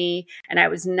love me and I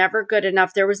was never good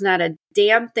enough. There was not a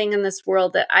damn thing in this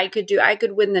world that I could do. I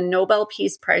could win the Nobel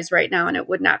Peace Prize right now and it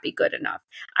would not be good enough.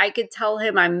 I could tell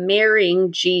him I'm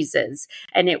marrying Jesus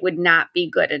and it would not be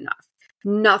good enough.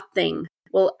 Nothing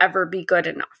will ever be good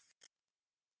enough.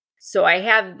 So I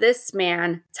have this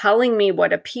man telling me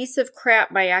what a piece of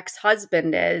crap my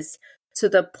ex-husband is, to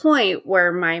the point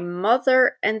where my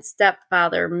mother and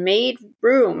stepfather made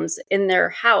rooms in their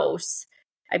house.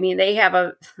 I mean, they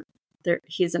have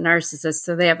he's a narcissist,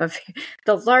 so they have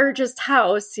the largest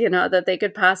house, you know, that they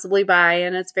could possibly buy.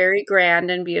 And it's very grand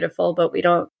and beautiful, but we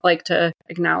don't like to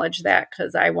acknowledge that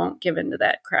because I won't give into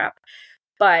that crap.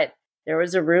 But there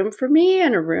was a room for me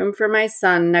and a room for my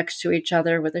son next to each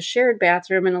other with a shared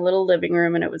bathroom and a little living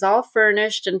room. And it was all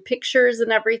furnished and pictures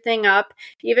and everything up,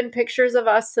 even pictures of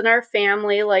us and our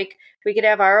family. Like we could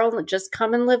have our own, just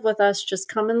come and live with us, just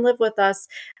come and live with us.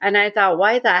 And I thought,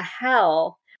 why the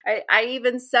hell? I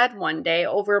even said one day,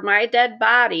 over my dead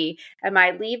body, am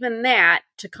I leaving that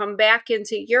to come back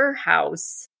into your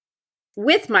house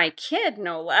with my kid,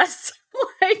 no less?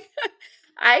 Like,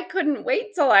 I couldn't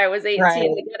wait till I was 18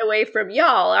 to get away from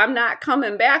y'all. I'm not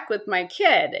coming back with my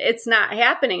kid. It's not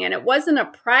happening. And it wasn't a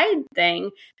pride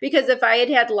thing, because if I had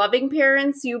had loving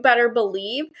parents, you better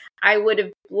believe I would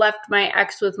have left my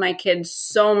ex with my kids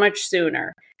so much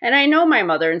sooner. And I know my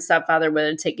mother and stepfather would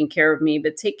have taken care of me,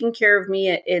 but taking care of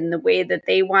me in the way that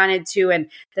they wanted to, and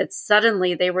that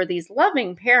suddenly they were these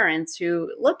loving parents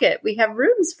who, look at, we have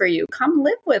rooms for you. Come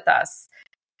live with us.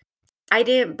 I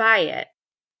didn't buy it.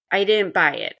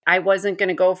 I wasn't going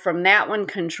to go from that one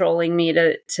controlling me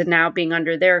to now being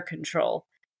under their control,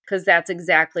 because that's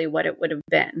exactly what it would have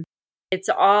been. It's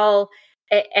all,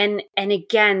 and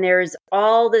again, there's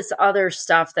all this other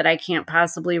stuff that I can't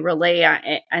possibly relay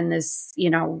on this,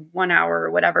 1 hour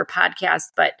or whatever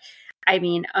podcast, but I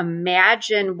mean,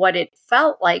 imagine what it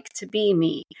felt like to be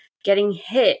me, getting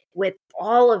hit with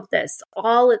all of this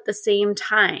all at the same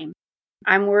time.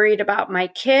 I'm worried about my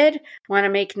kid, want to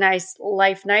make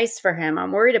life nice for him.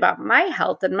 I'm worried about my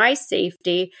health and my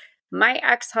safety. My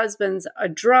ex-husband's a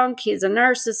drunk. He's a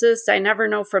narcissist. I never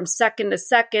know from second to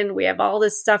second. We have all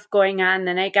this stuff going on.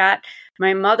 Then I got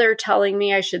my mother telling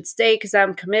me I should stay because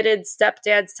I'm committed.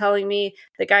 Stepdad's telling me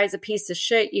the guy's a piece of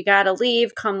shit. You got to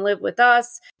leave. Come live with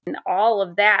us. And all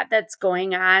of that's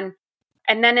going on.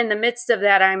 And then in the midst of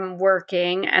that, I'm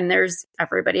working, and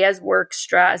everybody has work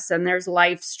stress, and there's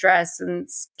life stress and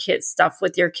kid stuff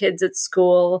with your kids at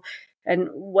school and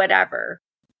whatever.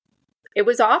 It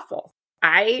was awful.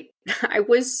 I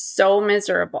was so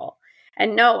miserable.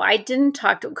 And no, I didn't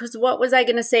talk to, because what was I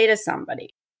going to say to somebody?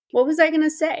 What was I going to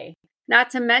say? Not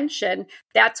to mention,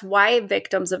 that's why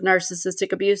victims of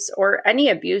narcissistic abuse or any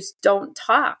abuse don't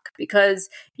talk. Because,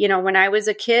 when I was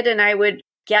a kid and I would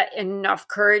get enough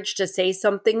courage to say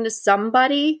something to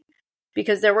somebody,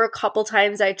 because there were a couple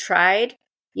times I tried,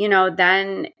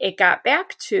 then it got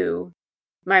back to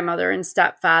my mother and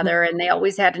stepfather, and they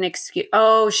always had an excuse.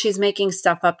 Oh, she's making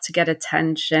stuff up to get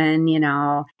attention, you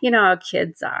know how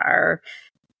kids are.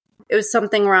 It was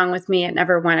something wrong with me. It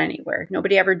never went anywhere.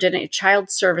 Nobody ever did it. Child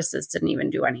services didn't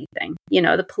even do anything.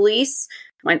 The police,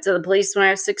 went to the police when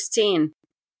I was 16.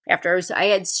 After I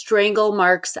had strangle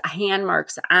marks, hand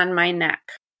marks on my neck.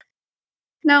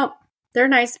 No, they're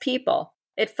nice people.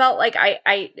 It felt like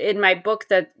I in my book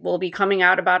that will be coming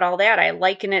out about all that, I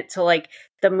liken it to like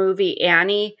the movie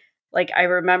Annie. Like I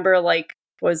remember,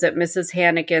 was it Mrs.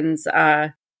 Hannigan's,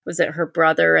 was it her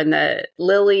brother and the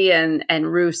Lily and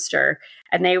Rooster?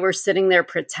 And they were sitting there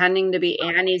pretending to be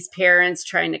Annie's parents,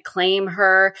 trying to claim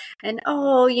her. And,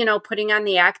 putting on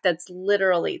the act that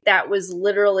was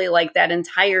literally like that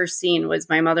entire scene was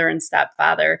my mother and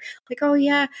stepfather. Like, oh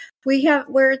yeah,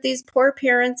 we're these poor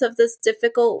parents of this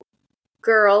difficult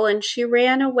girl and she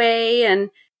ran away. And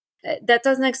that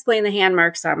doesn't explain the hand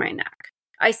marks on my neck.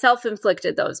 I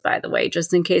self-inflicted those, by the way,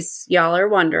 just in case y'all are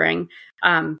wondering.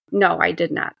 No, I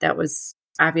did not. That was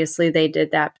obviously they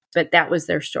did that, but that was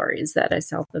their stories that I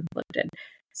self-inflicted.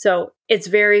 So it's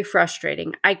very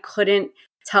frustrating. I couldn't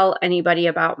tell anybody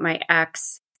about my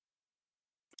ex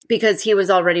because he was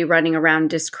already running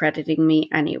around discrediting me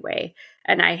anyway.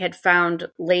 And I had found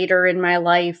later in my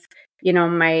life,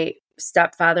 my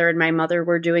stepfather and my mother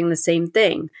were doing the same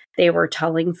thing. They were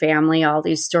telling family all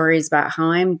these stories about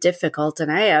how I'm difficult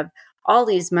and I have all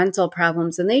these mental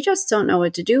problems and they just don't know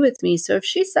what to do with me. So if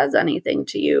she says anything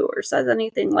to you or says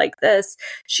anything like this,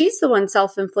 she's the one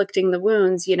self-inflicting the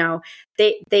wounds.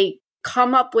 They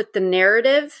come up with the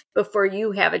narrative before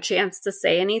you have a chance to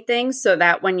say anything, so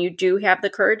that when you do have the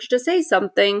courage to say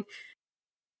something,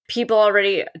 people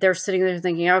they're sitting there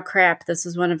thinking, oh crap, this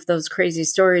is one of those crazy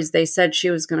stories they said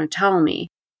she was going to tell me.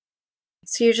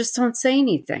 So you just don't say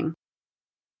anything.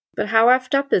 But how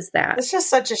effed up is that? It's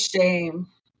just such a shame.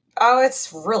 Oh,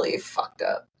 it's really fucked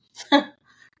up.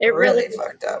 It really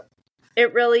fucked up.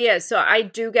 It really is. So I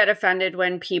do get offended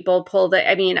when people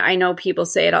I know people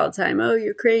say it all the time. Oh,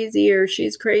 you're crazy or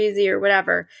she's crazy or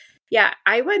whatever. Yeah,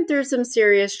 I went through some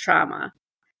serious trauma.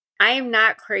 I am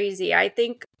not crazy. I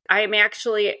think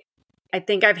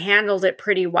I've handled it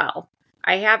pretty well.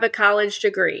 I have a college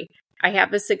degree. I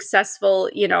have a successful,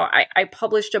 I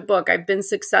published a book. I've been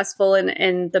successful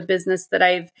in the business that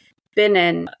I've been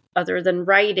in other than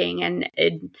writing.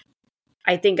 And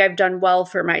I think I've done well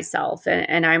for myself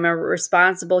and I'm a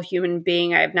responsible human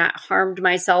being. I have not harmed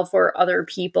myself or other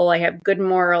people. I have good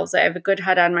morals. I have a good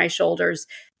head on my shoulders.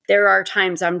 There are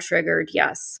times I'm triggered,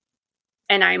 yes.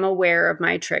 And I'm aware of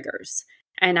my triggers.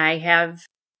 And I have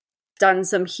done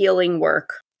some healing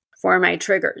work for my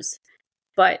triggers.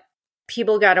 But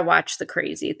people got to watch the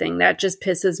crazy thing. That just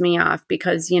pisses me off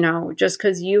because, just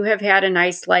because you have had a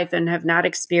nice life and have not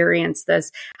experienced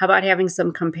this, how about having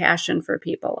some compassion for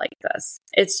people like this?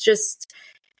 It's just,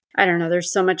 I don't know.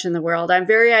 There's so much in the world. I'm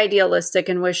very idealistic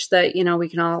and wish that, we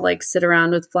can all sit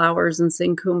around with flowers and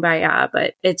sing Kumbaya,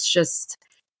 but it's just,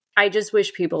 I just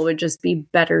wish people would just be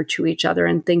better to each other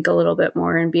and think a little bit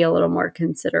more and be a little more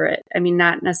considerate. I mean,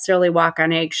 not necessarily walk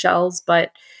on eggshells,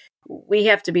 but we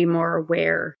have to be more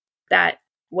aware that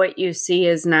what you see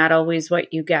is not always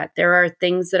what you get. There are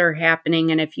things that are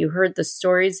happening. And if you heard the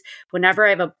stories, whenever I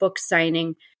have a book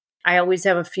signing, I always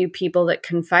have a few people that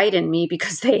confide in me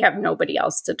because they have nobody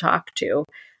else to talk to.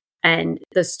 And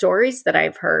the stories that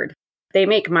I've heard, they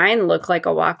make mine look like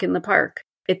a walk in the park.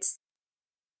 It's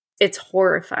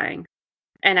horrifying.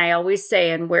 And I always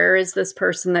say, and where is this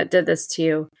person that did this to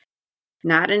you?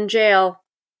 Not in jail,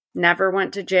 never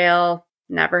went to jail,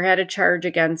 never had a charge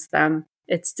against them.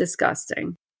 It's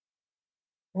disgusting.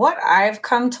 What I've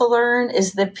come to learn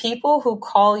is the people who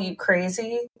call you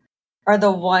crazy are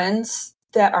the ones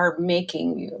that are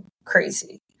making you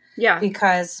crazy. Yeah.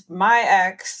 Because my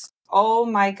ex, oh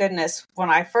my goodness,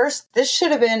 this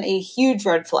should have been a huge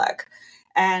red flag.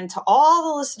 And to all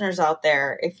the listeners out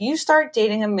there, if you start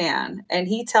dating a man and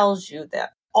he tells you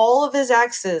that all of his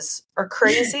exes are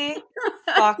crazy,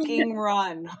 fucking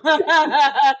run.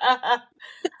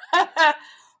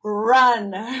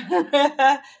 Run.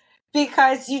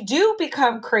 Because you do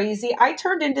become crazy. I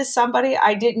turned into somebody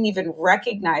I didn't even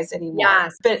recognize anymore.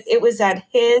 Yes. But it was at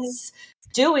his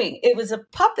doing. It was a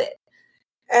puppet.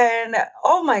 And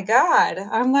oh my God,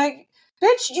 I'm like,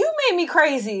 bitch, you made me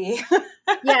crazy.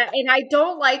 Yeah, and I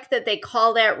don't like that they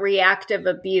call that reactive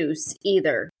abuse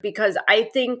either, because I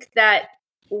think that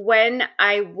when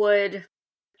I would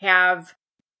have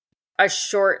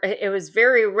it was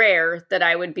very rare that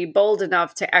I would be bold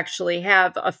enough to actually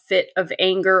have a fit of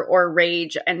anger or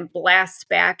rage and blast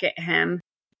back at him.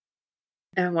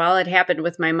 And well, it happened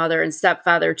with my mother and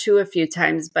stepfather too a few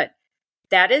times, but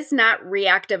that is not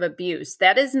reactive abuse.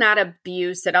 That is not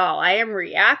abuse at all. I am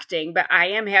reacting, but I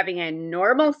am having a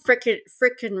normal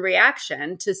freaking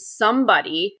reaction to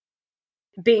somebody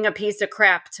being a piece of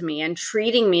crap to me and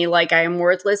treating me like I am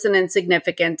worthless and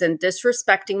insignificant and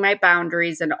disrespecting my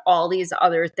boundaries and all these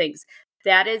other things.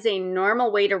 That is a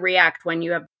normal way to react when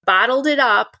you have bottled it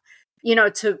up,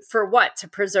 for what? To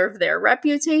preserve their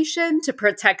reputation, to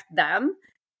protect them.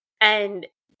 And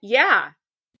yeah,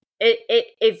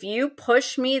 if you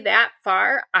push me that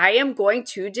far, I am going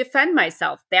to defend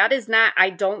myself. That is not, I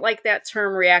don't like that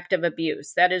term reactive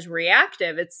abuse. That is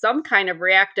reactive. It's some kind of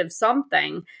reactive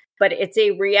something, but it's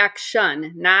a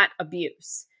reaction, not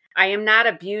abuse. I am not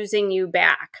abusing you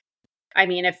back. I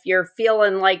mean, if you're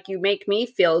feeling like you make me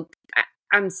feel,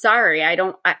 I'm sorry. I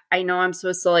know I'm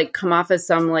supposed to come off as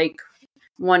some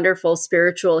wonderful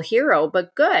spiritual hero,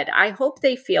 but good. I hope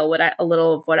they feel a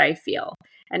little of what I feel.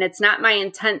 And it's not my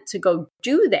intent to go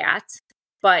do that.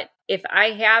 But if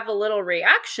I have a little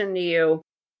reaction to you,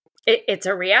 it's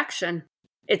a reaction.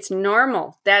 It's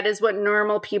normal. That is what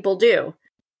normal people do.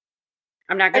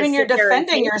 I'm not going to you're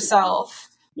defending yourself.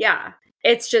 Yeah.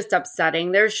 It's just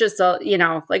upsetting. There's just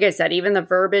like I said, even the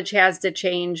verbiage has to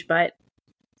change. But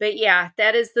yeah,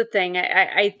 that is the thing.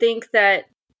 I think that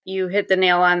you hit the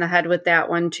nail on the head with that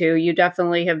one too. You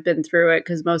definitely have been through it,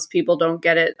 because most people don't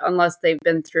get it unless they've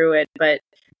been through it. But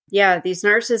yeah, these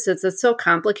narcissists, it's so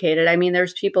complicated. I mean,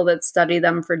 there's people that study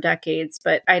them for decades,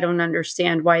 but I don't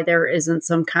understand why there isn't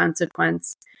some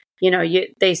consequence.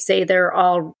 They say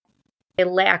they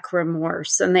lack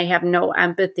remorse and they have no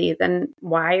empathy. Then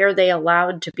why are they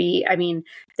allowed to be? I mean,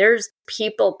 there's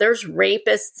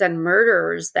rapists and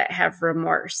murderers that have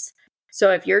remorse.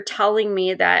 So if you're telling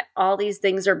me that all these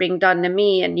things are being done to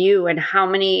me and you and how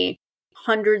many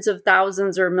hundreds of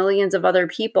thousands or millions of other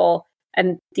people,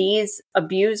 and these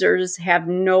abusers have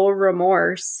no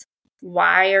remorse,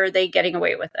 why are they getting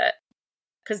away with it?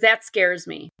 Because that scares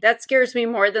me. That scares me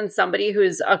more than somebody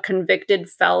who's a convicted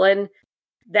felon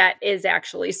that is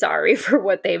actually sorry for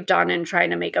what they've done and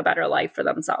trying to make a better life for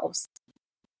themselves.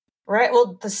 Right.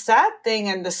 Well, the sad thing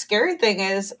and the scary thing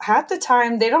is half the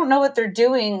time they don't know what they're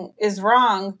doing is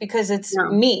wrong, because it's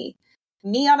me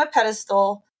on a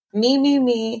pedestal,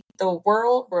 me. The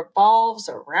world revolves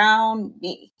around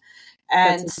me.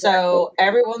 And so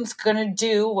everyone's going to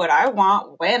do what I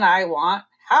want, when I want,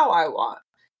 how I want.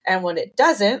 And when it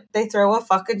doesn't, they throw a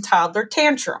fucking toddler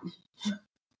tantrum.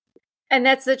 And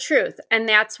that's the truth. And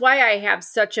that's why I have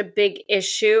such a big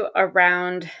issue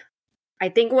around, I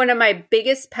think one of my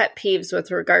biggest pet peeves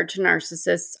with regard to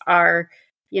narcissists are,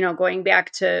 going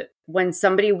back to when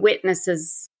somebody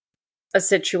witnesses a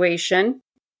situation,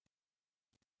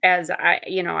 as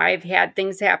I've had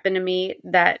things happen to me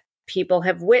that people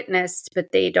have witnessed,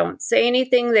 but they don't say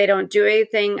anything. They don't do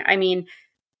anything. I mean,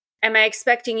 am I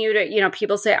expecting you to,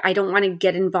 people say, I don't want to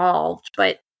get involved,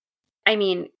 but I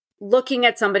mean, looking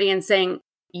at somebody and saying,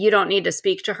 you don't need to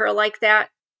speak to her like that.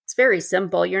 It's very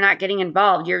simple. You're not getting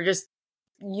involved.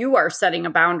 You are setting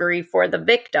a boundary for the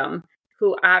victim,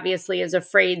 who obviously is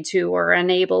afraid to or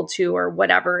unable to or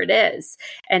whatever it is.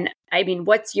 And I mean,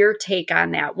 what's your take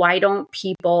on that? Why don't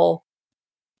people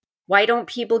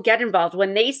get involved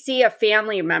when they see a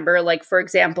family member? Like, for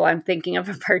example, I'm thinking of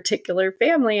a particular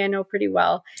family I know pretty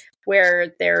well,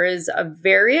 where there is a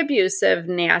very abusive,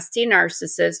 nasty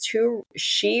narcissist who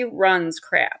she runs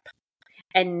crap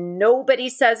and nobody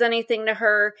says anything to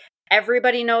her.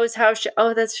 Everybody knows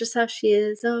that's just how she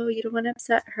is. Oh, you don't want to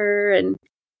upset her. And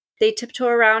they tiptoe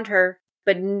around her,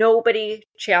 but nobody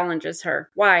challenges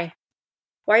her. Why?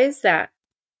 Why is that?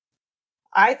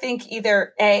 I think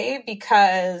either A,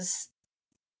 because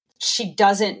she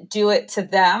doesn't do it to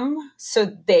them, so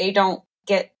they don't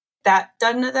get that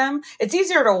done to them. It's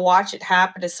easier to watch it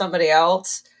happen to somebody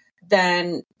else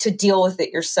than to deal with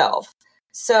it yourself.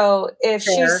 So if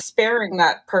Fair. she's sparing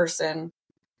that person,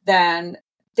 then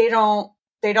they don't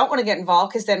want to get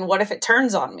involved, because then what if it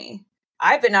turns on me?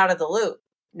 I've been out of the loop.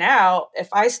 Now, if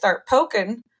I start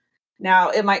poking, now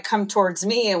it might come towards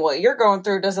me, and what you're going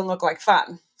through doesn't look like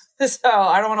fun. So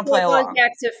I don't want to play along. It goes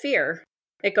back to fear.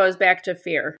 It goes back to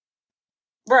fear.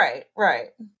 Right.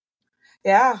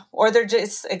 Yeah. Or they're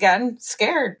just, again,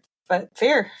 scared, but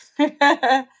fear.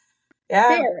 Yeah.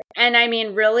 Fair. And I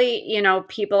mean, really,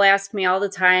 people ask me all the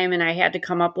time, and I had to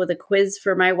come up with a quiz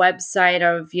for my website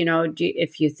of,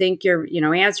 if you think you're,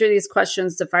 answer these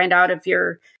questions to find out if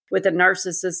you're with a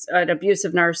narcissist, an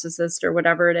abusive narcissist or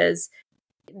whatever it is.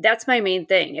 That's my main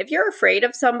thing. If you're afraid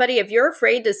of somebody, if you're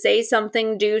afraid to say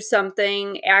something, do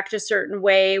something, act a certain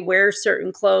way, wear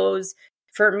certain clothes,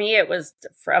 for me, it was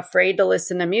afraid to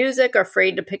listen to music,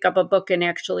 afraid to pick up a book and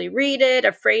actually read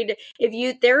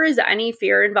it, there is any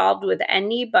fear involved with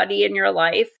anybody in your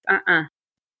life,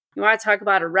 you want to talk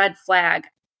about a red flag,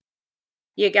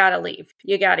 you got to leave.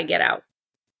 You got to get out.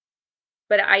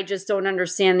 But I just don't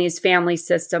understand these family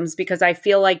systems, because I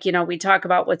feel like, we talk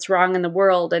about what's wrong in the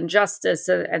world and justice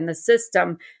and the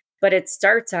system, but it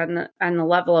starts on the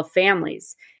level of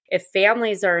families. If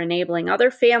families are enabling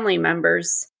other family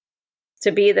members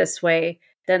to be this way,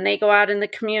 then they go out in the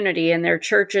community and their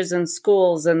churches and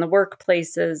schools and the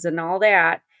workplaces and all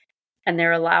that, and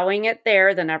they're allowing it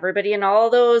there, then everybody in all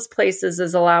those places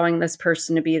is allowing this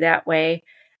person to be that way.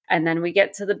 And then we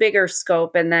get to the bigger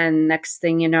scope, and then next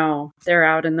thing you know, they're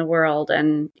out in the world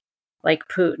and like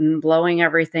Putin blowing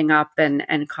everything up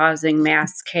and causing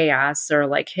mass chaos, or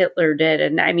like Hitler did.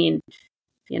 And I mean,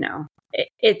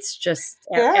 it's just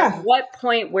at what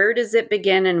point, where does it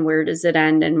begin and where does it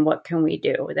end, and what can we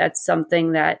do? That's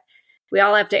something that we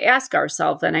all have to ask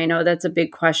ourselves. And I know that's a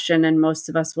big question, and most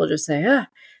of us will just say,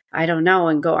 I don't know,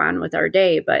 and go on with our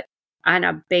day. But on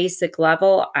a basic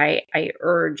level, I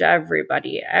urge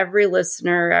everybody, every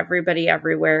listener, everybody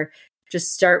everywhere,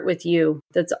 just start with you.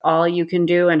 That's all you can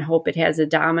do, and hope it has a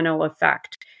domino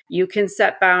effect. You can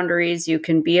set boundaries, you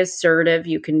can be assertive,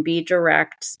 you can be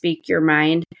direct, speak your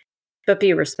mind, but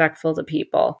be respectful to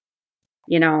people.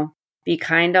 Be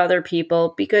kind to other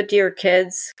people, be good to your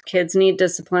kids. Kids need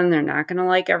discipline. They're not going to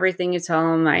like everything you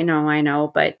tell them. I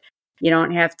know, but you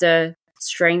don't have to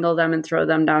strangle them and throw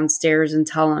them downstairs and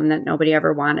tell them that nobody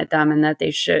ever wanted them and that they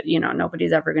should,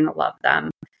 nobody's ever going to love them.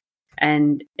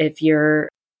 And if you're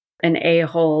an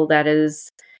a-hole that is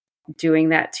doing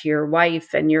that to your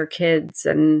wife and your kids,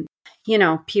 and,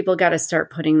 people got to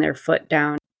start putting their foot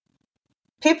down.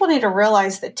 People need to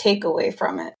realize the takeaway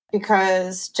from it,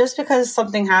 because just because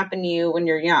something happened to you when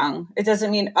you're young, it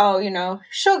doesn't mean,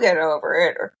 she'll get over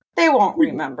it or they won't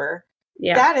remember.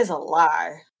 Yeah. That is a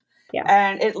lie. Yeah.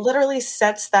 And it literally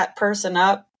sets that person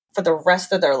up for the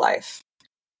rest of their life.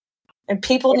 And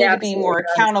people need to be more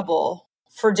accountable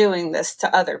for doing this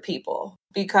to other people,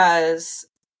 because,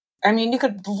 you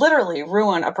could literally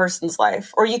ruin a person's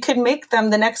life, or you could make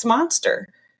them the next monster.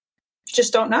 You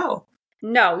just don't know.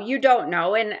 No, you don't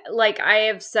know. And like I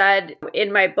have said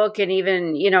in my book, and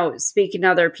even, speaking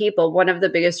to other people, one of the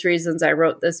biggest reasons I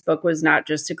wrote this book was not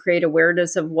just to create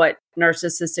awareness of what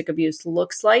narcissistic abuse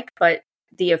looks like, but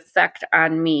the effect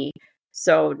on me.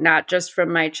 So not just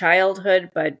from my childhood,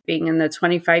 but being in the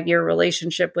 25-year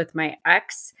relationship with my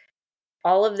ex,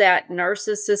 all of that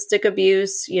narcissistic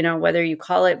abuse, whether you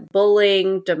call it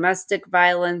bullying, domestic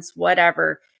violence,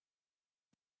 whatever,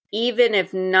 even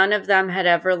if none of them had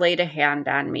ever laid a hand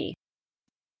on me,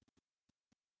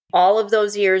 all of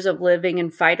those years of living in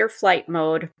fight or flight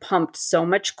mode pumped so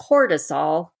much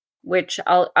cortisol, which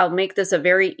I'll make this a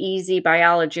very easy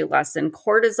biology lesson.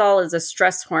 Cortisol is a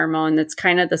stress hormone that's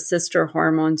kind of the sister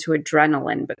hormone to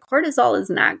adrenaline, but cortisol is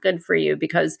not good for you,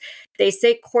 because they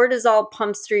say cortisol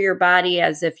pumps through your body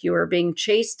as if you were being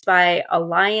chased by a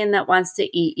lion that wants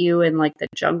to eat you in like the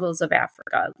jungles of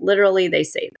Africa. Literally, they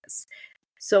say this.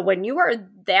 So when you are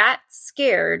that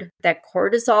scared that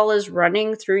cortisol is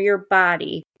running through your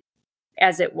body,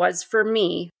 as it was for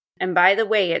me, and by the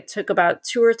way, it took about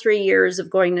 2 or 3 years of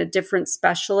going to different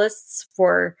specialists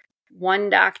for one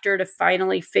doctor to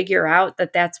finally figure out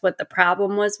that that's what the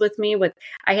problem was with me.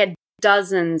 I had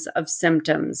dozens of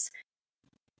symptoms: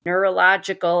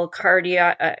 neurological,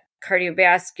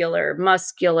 cardiovascular,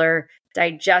 muscular,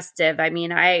 digestive.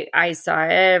 I saw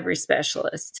every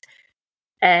specialist,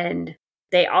 and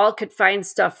they all could find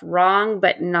stuff wrong,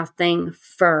 but nothing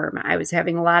firm. I was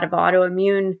having a lot of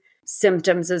autoimmune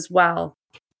symptoms as well.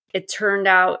 it turned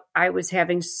out I was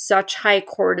having such high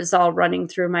cortisol running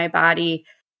through my body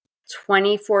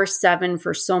 24/7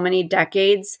 for so many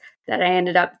decades that I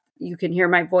ended up, you can hear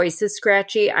my voice is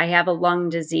scratchy. I have a lung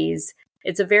disease.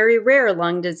 It's a very rare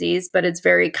lung disease, but it's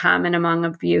very common among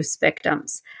abuse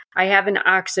victims. I have an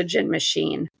oxygen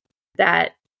machine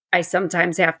that I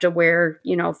sometimes have to wear,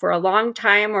 for a long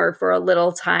time or for a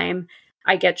little time.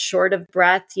 I get short of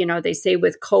breath. They say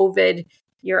with COVID,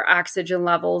 your oxygen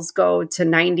levels go to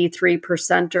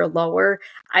 93% or lower.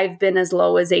 I've been as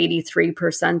low as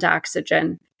 83%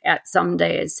 oxygen at some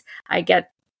days. I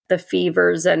get the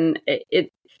fevers and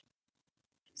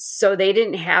so they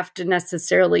didn't have to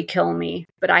necessarily kill me,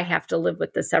 but I have to live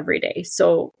with this every day.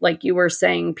 So like you were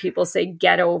saying, people say,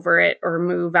 get over it or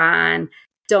move on.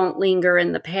 Don't linger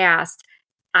in the past.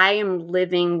 I am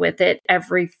living with it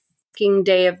every fucking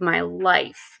day of my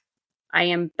life. I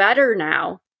am better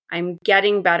now. I'm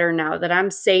getting better now that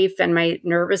I'm safe and my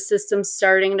nervous system's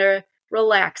starting to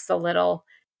relax a little,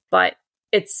 but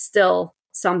it's still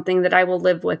something that I will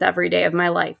live with every day of my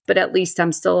life. But at least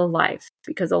I'm still alive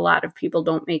because a lot of people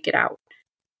don't make it out.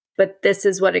 But this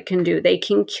is what it can do. They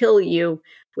can kill you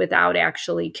without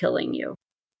actually killing you.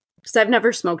 Because I've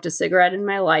never smoked a cigarette in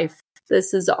my life.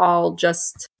 This is all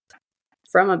just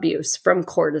from abuse, from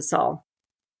cortisol.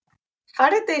 How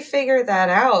did they figure that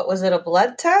out? Was it a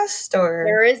blood test or?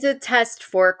 There is a test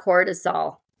for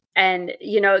cortisol. And,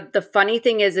 the funny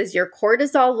thing is your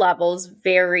cortisol levels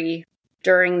vary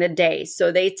during the day.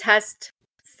 So they test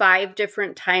 5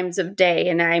 different times of day.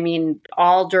 And I mean,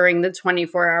 all during the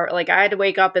 24-hour, like I had to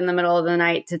wake up in the middle of the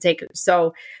night to take.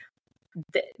 So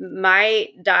my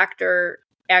doctor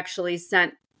actually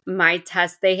sent my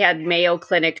test. They had Mayo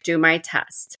Clinic do my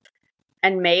test.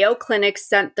 And Mayo Clinic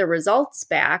sent the results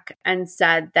back and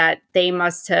said that they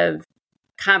must have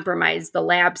compromised the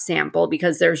lab sample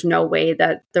because there's no way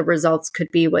that the results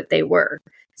could be what they were.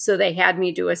 So they had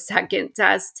me do a second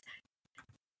test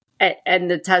and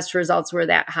the test results were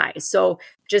that high. So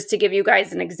just to give you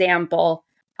guys an example,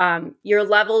 your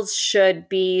levels should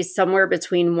be somewhere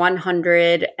between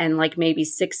 100 and like maybe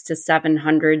 600 to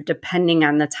 700, depending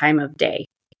on the time of day.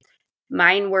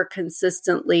 Mine were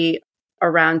consistently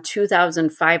around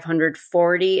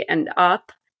 2,540 and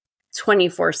up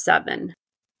 24/7.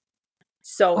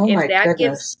 So if that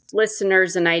gives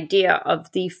listeners an idea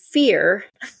of the fear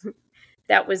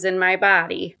that was in my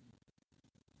body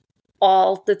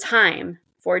all the time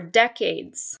for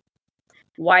decades,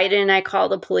 why didn't I call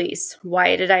the police?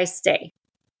 Why did I stay?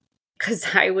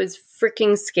 Because I was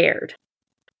freaking scared.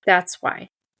 That's why.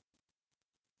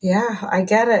 Yeah, I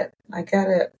get it.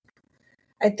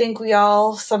 I think we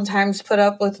all sometimes put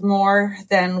up with more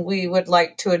than we would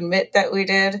like to admit that we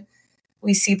did.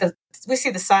 We see the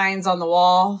signs on the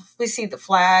wall. We see the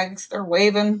flags. They're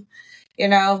waving,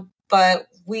 but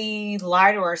we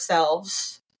lie to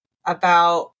ourselves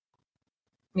about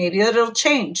maybe it'll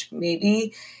change.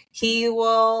 Maybe he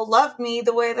will love me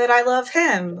the way that I love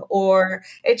him. Or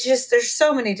it's just, there's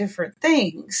so many different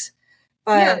things.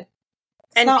 But yeah.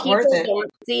 It's not worth it. People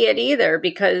don't see it either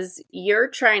because you're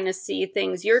trying to see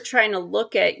things. You're trying to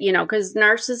look at, because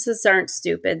narcissists aren't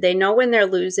stupid. They know when they're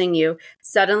losing you.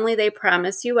 Suddenly they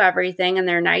promise you everything and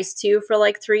they're nice to you for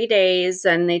like 3 days.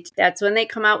 And that's when they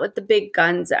come out with the big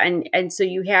guns. And so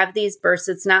you have these bursts.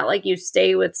 It's not like you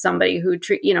stay with somebody who,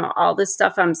 all this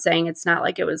stuff I'm saying, it's not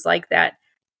like it was like that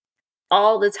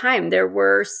all the time. There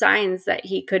were signs that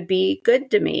he could be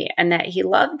good to me and that he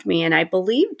loved me. And I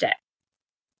believed it.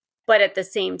 But at the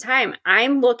same time,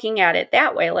 I'm looking at it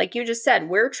that way. Like you just said,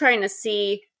 we're trying to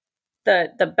see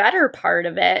the better part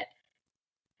of it.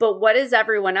 But what is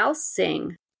everyone else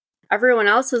seeing? Everyone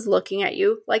else is looking at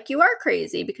you like you are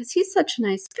crazy because he's such a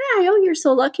nice guy. Oh, you're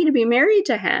so lucky to be married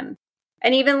to him.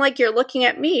 And even like you're looking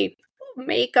at me,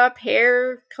 makeup,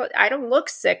 hair. I don't look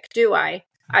sick, do I?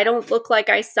 I don't look like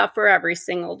I suffer every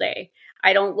single day.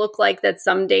 I don't look like that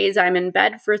some days I'm in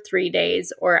bed for 3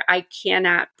 days or I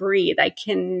cannot breathe. I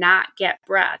cannot get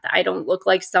breath. I don't look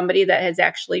like somebody that has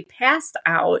actually passed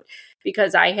out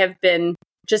because I have been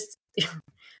just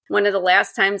one of the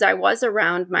last times I was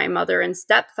around my mother and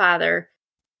stepfather,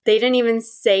 they didn't even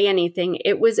say anything.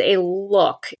 It was a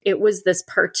look. It was this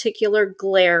particular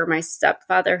glare my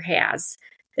stepfather has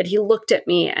that he looked at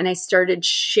me and I started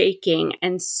shaking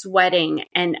and sweating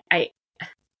and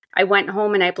I went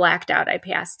home and I blacked out. I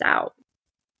passed out.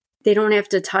 They don't have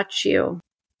to touch you.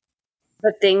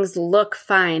 But things look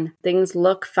fine. Things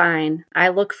look fine. I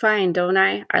look fine, don't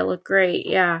I? I look great.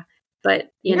 Yeah.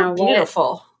 But you know what?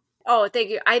 Beautiful. Oh, thank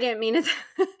you. I didn't mean it.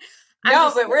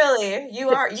 No, but really,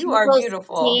 you are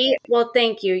beautiful. Well,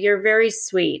 thank you. You're very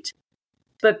sweet.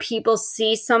 But people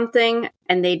see something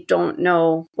and they don't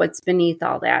know what's beneath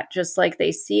all that. Just like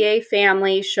they see a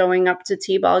family showing up to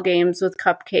T-ball games with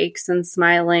cupcakes and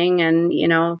smiling and,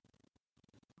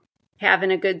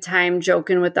 having a good time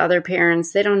joking with other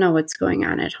parents. They don't know what's going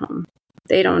on at home.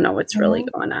 They don't know what's really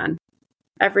going on.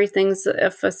 Everything's a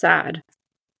facade.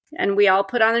 And we all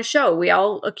put on a show. We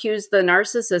all accuse the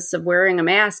narcissists of wearing a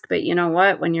mask. But you know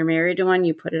what? When you're married to one,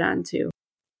 you put it on too.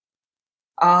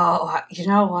 Oh, you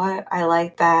know what? I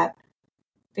like that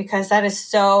because that is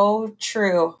so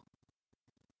true.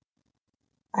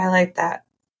 I like that.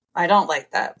 I don't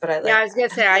like that, but I like that. Yeah, I was going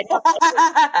to say, I don't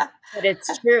but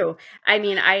it's true. I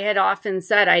mean, I had often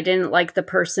said I didn't like the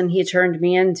person he turned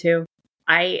me into.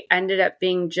 I ended up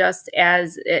being just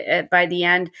as, by the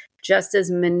end, just as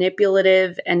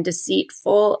manipulative and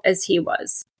deceitful as he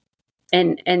was.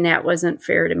 And that wasn't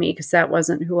fair to me because that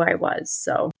wasn't who I was.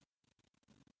 So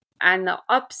on the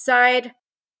upside,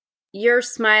 you're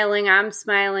smiling, I'm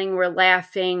smiling, we're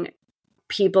laughing.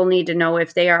 People need to know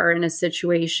if they are in a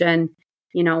situation,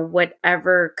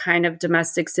 whatever kind of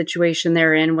domestic situation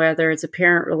they're in, whether it's a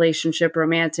parent relationship,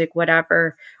 romantic,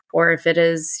 whatever, or if it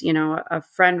is, a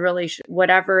friend relation,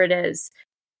 whatever it is.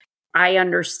 I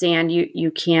understand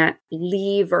you can't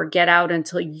leave or get out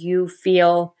until you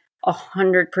feel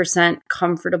 100%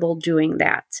 comfortable doing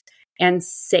that and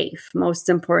safe, most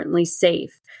importantly,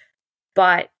 safe.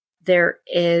 But there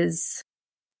is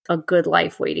a good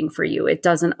life waiting for you. It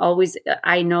doesn't always,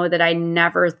 I know that I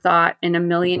never thought in a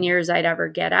million years I'd ever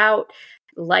get out.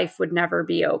 Life would never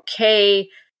be okay.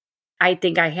 I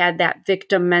think I had that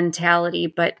victim mentality,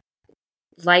 but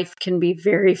life can be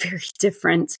very, very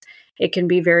different. It can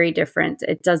be very different.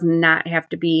 It does not have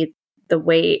to be the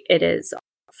way it is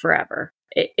forever.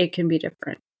 It can be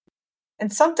different.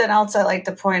 And something else I like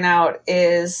to point out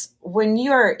is when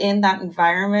you are in that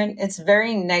environment, it's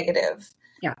very negative.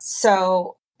 Yeah.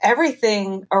 So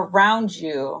everything around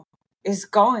you is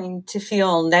going to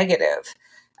feel negative.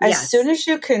 As soon as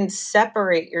you can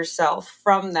separate yourself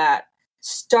from that,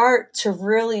 start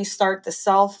the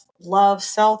self-love,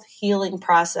 self-healing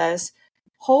process.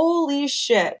 Holy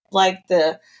shit. Like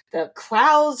the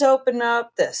clouds open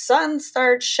up, the sun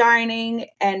starts shining,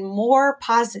 and more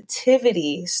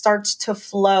positivity starts to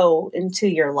flow into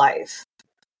your life.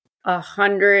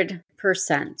 100%.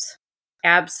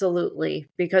 Absolutely.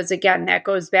 Because again, that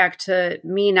goes back to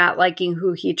me not liking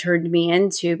who he turned me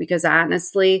into, because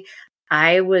honestly,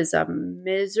 I was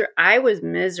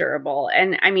miserable.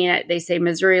 And I mean, they say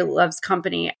misery loves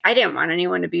company. I didn't want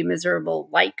anyone to be miserable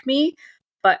like me,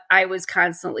 but I was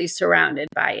constantly surrounded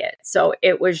by it. So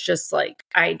it was just like,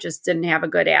 I just didn't have a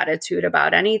good attitude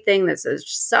about anything.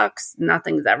 Sucks.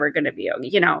 Nothing's ever going to be,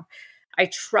 I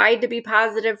tried to be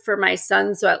positive for my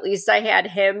son. So at least I had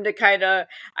him to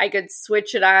I could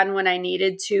switch it on when I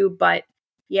needed to. But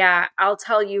yeah, I'll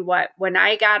tell you what, when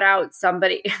I got out,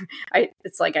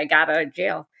 it's like I got out of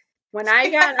jail. When I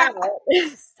got out,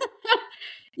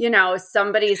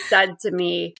 somebody said to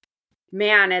me,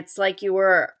 man, it's like you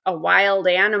were a wild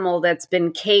animal that's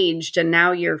been caged and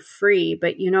now you're free.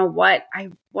 But you know what?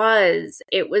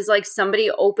 It was like somebody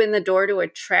opened the door to a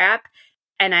trap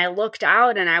and I looked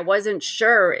out and I wasn't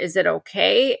sure, is it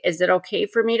okay? Is it okay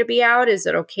for me to be out? Is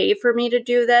it okay for me to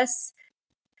do this?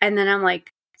 And then I'm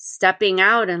like stepping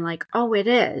out and like, oh, it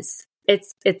is.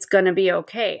 It's going to be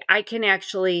okay. I can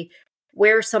actually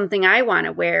wear something I want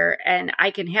to wear, and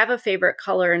I can have a favorite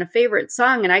color and a favorite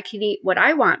song, and I can eat what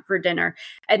I want for dinner.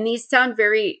 And these sound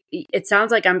it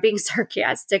sounds like I'm being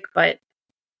sarcastic, but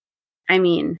I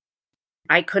mean,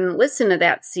 I couldn't listen to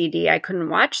that CD. I couldn't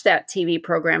watch that TV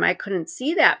program. I couldn't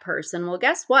see that person. Well,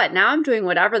 guess what? Now I'm doing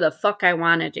whatever the fuck I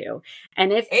want to do.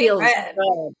 And it feels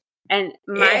good. And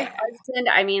my husband,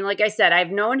 I mean, like I said,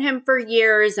 I've known him for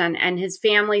years and his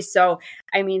family. So,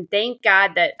 I mean, thank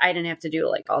God that I didn't have to do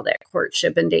like all that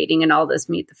courtship and dating and all this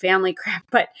meet the family crap.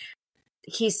 But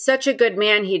he's such a good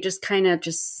man. He just kind of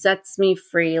just sets me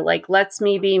free, like lets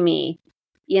me be me,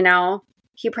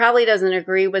 He probably doesn't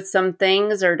agree with some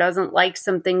things or doesn't like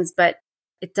some things, but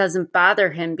it doesn't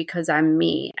bother him because I'm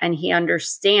me. And he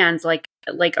understands like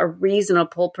a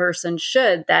reasonable person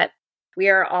should, that we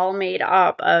are all made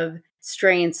up of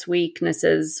strengths,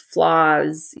 weaknesses,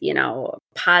 flaws,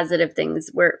 positive things.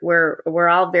 We're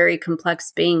all very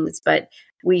complex beings, but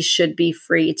we should be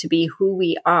free to be who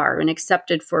we are and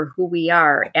accepted for who we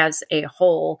are as a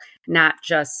whole, not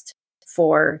just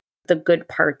for the good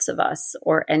parts of us,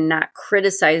 and not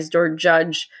criticized or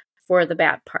judged for the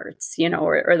bad parts,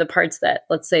 or the parts that,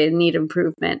 let's say, need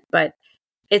improvement. But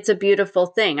it's a beautiful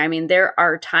thing. I mean, there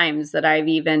are times that I've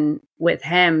even with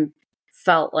him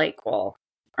felt like, well,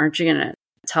 aren't you going to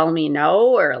tell me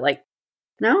no? Or like,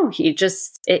 No,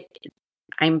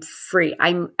 I'm free.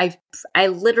 I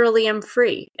literally am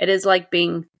free. It is like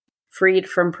being freed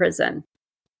from prison.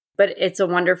 But it's a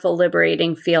wonderful,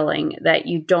 liberating feeling that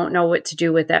you don't know what to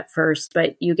do with at first,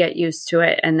 but you get used to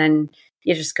it, and then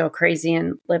you just go crazy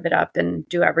and live it up and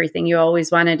do everything you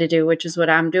always wanted to do, which is what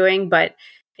I'm doing. But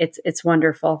it's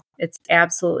wonderful. It's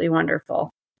absolutely wonderful.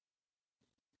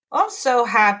 I'm so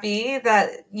happy that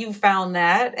you found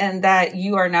that and that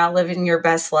you are now living your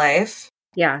best life.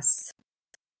 Yes,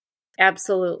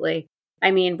 absolutely.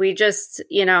 I mean, we just,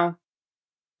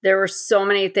 there were so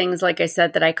many things, like I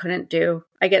said, that I couldn't do.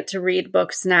 I get to read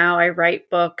books now. I write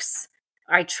books.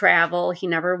 I travel. He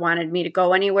never wanted me to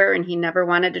go anywhere, and he never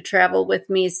wanted to travel with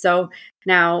me. So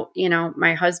now,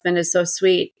 my husband is so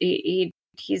sweet.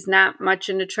 He's not much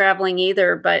into traveling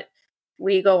either, but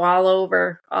we go all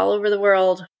over the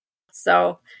world.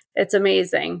 So it's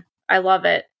amazing. I love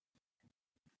it.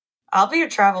 I'll be your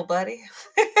travel buddy.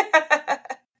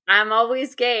 I'm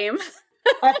always game.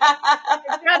 I've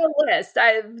got a list.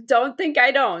 I don't think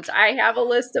I don't. I have a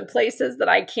list of places that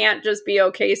I can't just be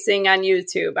okay seeing on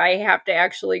YouTube. I have to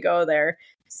actually go there.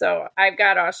 So I've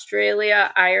got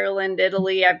Australia, Ireland,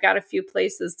 Italy. I've got a few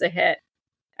places to hit.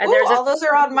 And all those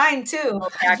are on mine too.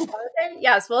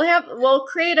 Yes, we'll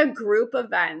create a group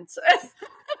event.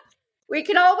 We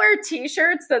can all wear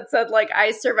t-shirts that said like,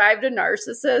 I survived a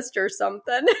narcissist or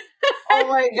something. Oh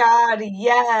my God.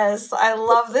 Yes. I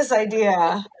love this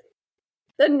idea.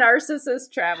 The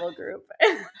Narcissist Travel Group.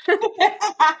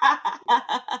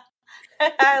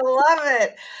 I love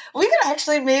it. We could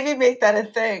actually maybe make that a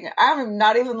thing. I'm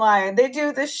not even lying. They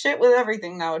do this shit with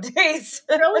everything nowadays.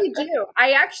 They really do.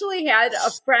 I actually had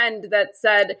a friend that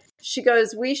said, she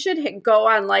goes, we should go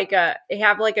on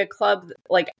have a club,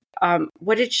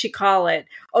 what did she call it?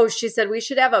 Oh, she said, we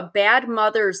should have a Bad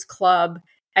Mothers Club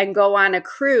and go on a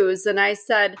cruise. And I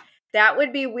said, that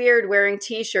would be weird wearing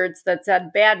t-shirts that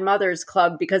said Bad Mothers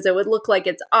Club, because it would look like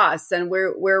it's us and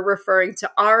we're referring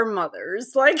to our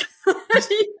mothers. Like, I'm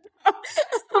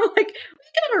like,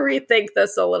 we gotta rethink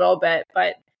this a little bit.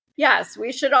 But yes,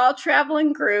 we should all travel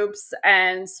in groups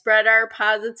and spread our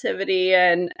positivity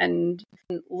and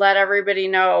let everybody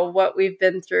know what we've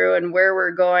been through and where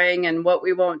we're going and what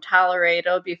we won't tolerate.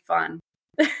 It'll be fun.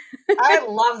 I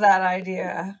love that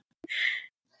idea.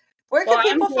 Where can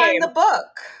people find the book?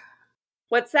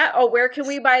 What's that? Oh, where can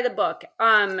we buy the book?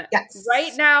 Yes.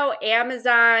 Right now,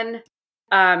 Amazon.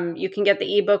 You can get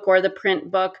the ebook or the print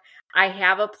book. I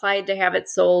have applied to have it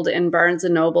sold in Barnes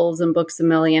and Nobles and Books A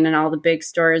Million and all the big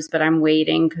stores, but I'm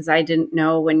waiting because I didn't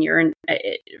know when you're in.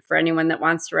 For anyone that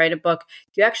wants to write a book,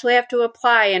 you actually have to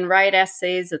apply and write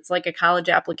essays. It's like a college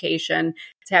application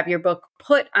to have your book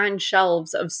put on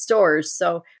shelves of stores.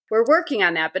 So we're working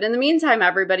on that. But in the meantime,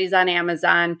 everybody's on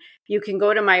Amazon. You can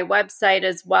go to my website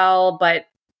as well, but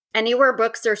anywhere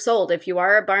books are sold. If you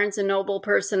are a Barnes and Noble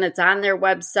person, it's on their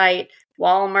website,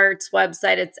 Walmart's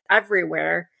website, it's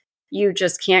everywhere. You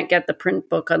just can't get the print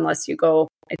book unless you go,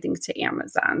 I think, to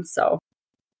Amazon. So,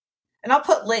 and I'll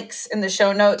put links in the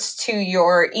show notes to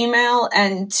your email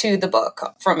and to the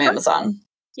book from Amazon.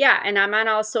 Yeah, and I'm on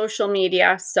all social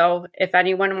media. So if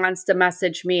anyone wants to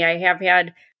message me, I have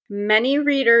had many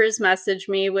readers message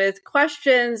me with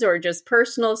questions or just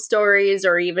personal stories,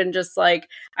 or even just like,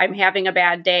 I'm having a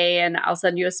bad day and I'll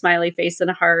send you a smiley face and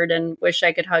a heart and wish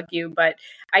I could hug you. But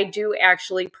I do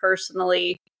actually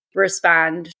personally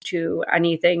respond to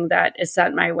anything that is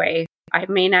sent my way. I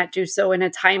may not do so in a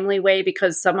timely way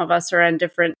because some of us are in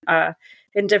different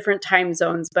time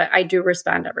zones, but I do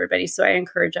respond to everybody. So I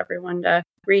encourage everyone to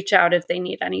reach out if they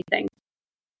need anything.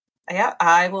 Yeah,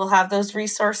 I will have those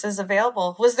resources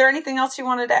available. Was there anything else you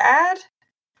wanted to add?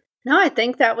 No, I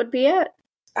think that would be it.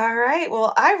 All right.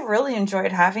 Well, I really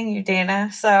enjoyed having you,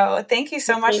 Dana. So thank you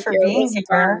so much for being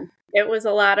here. It was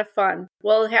a lot of fun.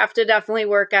 We'll have to definitely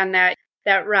work on that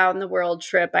round the world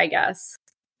trip, I guess.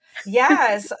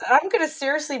 Yes, I'm going to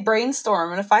seriously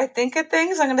brainstorm. And if I think of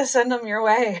things, I'm going to send them your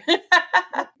way.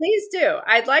 Please do.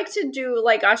 I'd like to do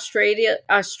like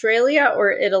Australia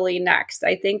or Italy next.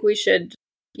 I think we should,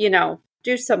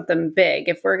 do something big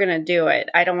if we're going to do it.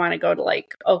 I don't want to go to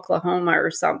like Oklahoma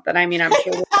or something. I mean, I'm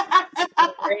sure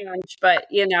ranch, but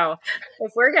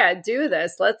if we're going to do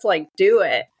this, let's do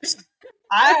it.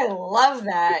 I love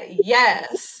that.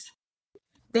 Yes.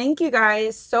 Thank you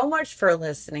guys so much for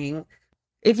listening.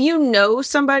 If you know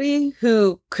somebody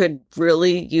who could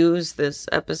really use this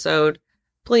episode,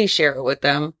 please share it with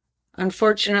them.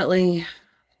 Unfortunately,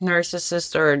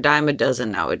 narcissists are a dime a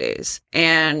dozen nowadays,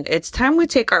 and it's time we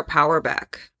take our power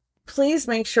back. Please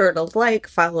make sure to like,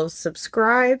 follow,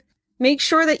 subscribe. Make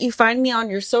sure that you find me on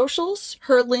your socials.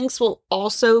 Her links will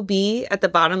also be at the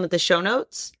bottom of the show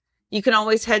notes. You can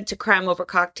always head to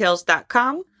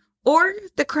crimeovercocktails.com or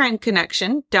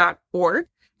thecrimeconnection.org,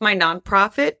 my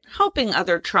nonprofit helping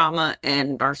other trauma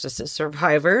and narcissist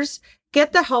survivors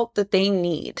get the help that they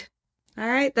need. All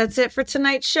right, that's it for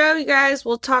tonight's show, you guys.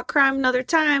 We'll talk crime another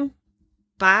time.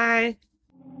 Bye.